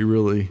story,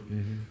 really.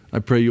 Mm-hmm. I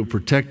pray you'll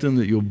protect them,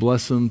 that you'll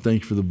bless them.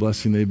 Thank you for the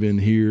blessing they've been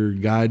here.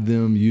 Guide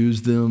them,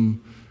 use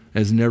them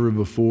as never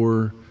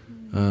before.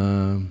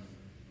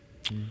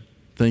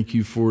 Thank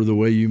you for the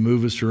way you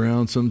move us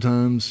around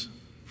sometimes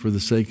for the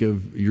sake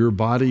of your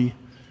body,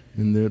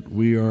 and that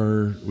we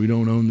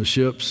don't own the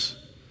ships.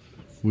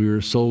 We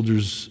are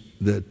soldiers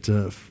that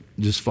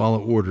just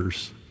follow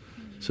orders.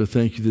 So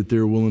thank you that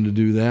they're willing to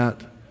do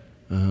that.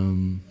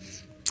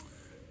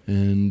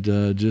 And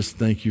just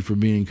thank you for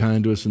being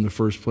kind to us in the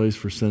first place,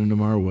 for sending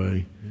them our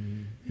way.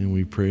 And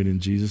we pray it in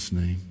Jesus'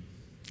 name.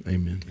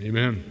 Amen.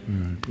 Amen. All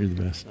right, you're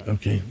the best.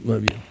 Okay,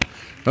 love you.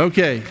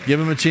 Okay, give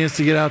them a chance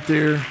to get out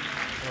there.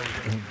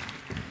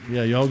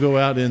 Yeah, y'all go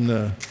out in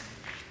the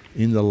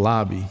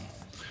lobby.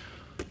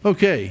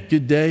 Okay,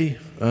 good day.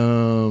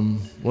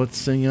 Let's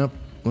sing up.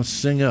 Let's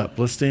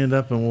stand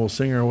up and we'll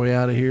sing our way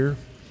out of here.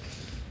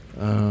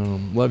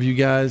 Love you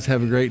guys.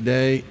 Have a great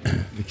day.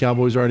 The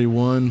Cowboys already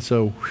won,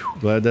 so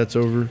glad that's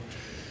over.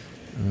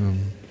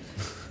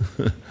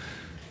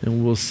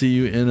 And we'll see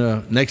you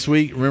in next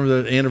week.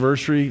 Remember the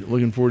anniversary.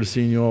 Looking forward to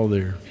seeing you all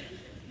there.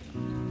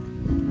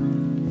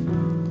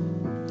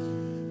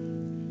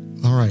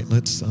 All right,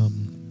 let's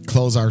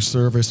close our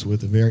service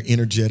with a very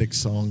energetic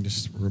song.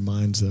 Just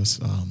reminds us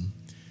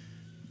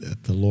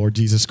that the Lord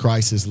Jesus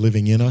Christ is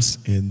living in us.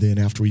 And then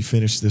after we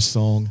finish this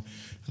song,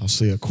 I'll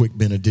say a quick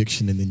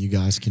benediction, and then you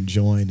guys can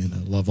join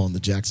and love on the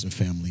Jackson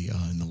family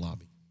in the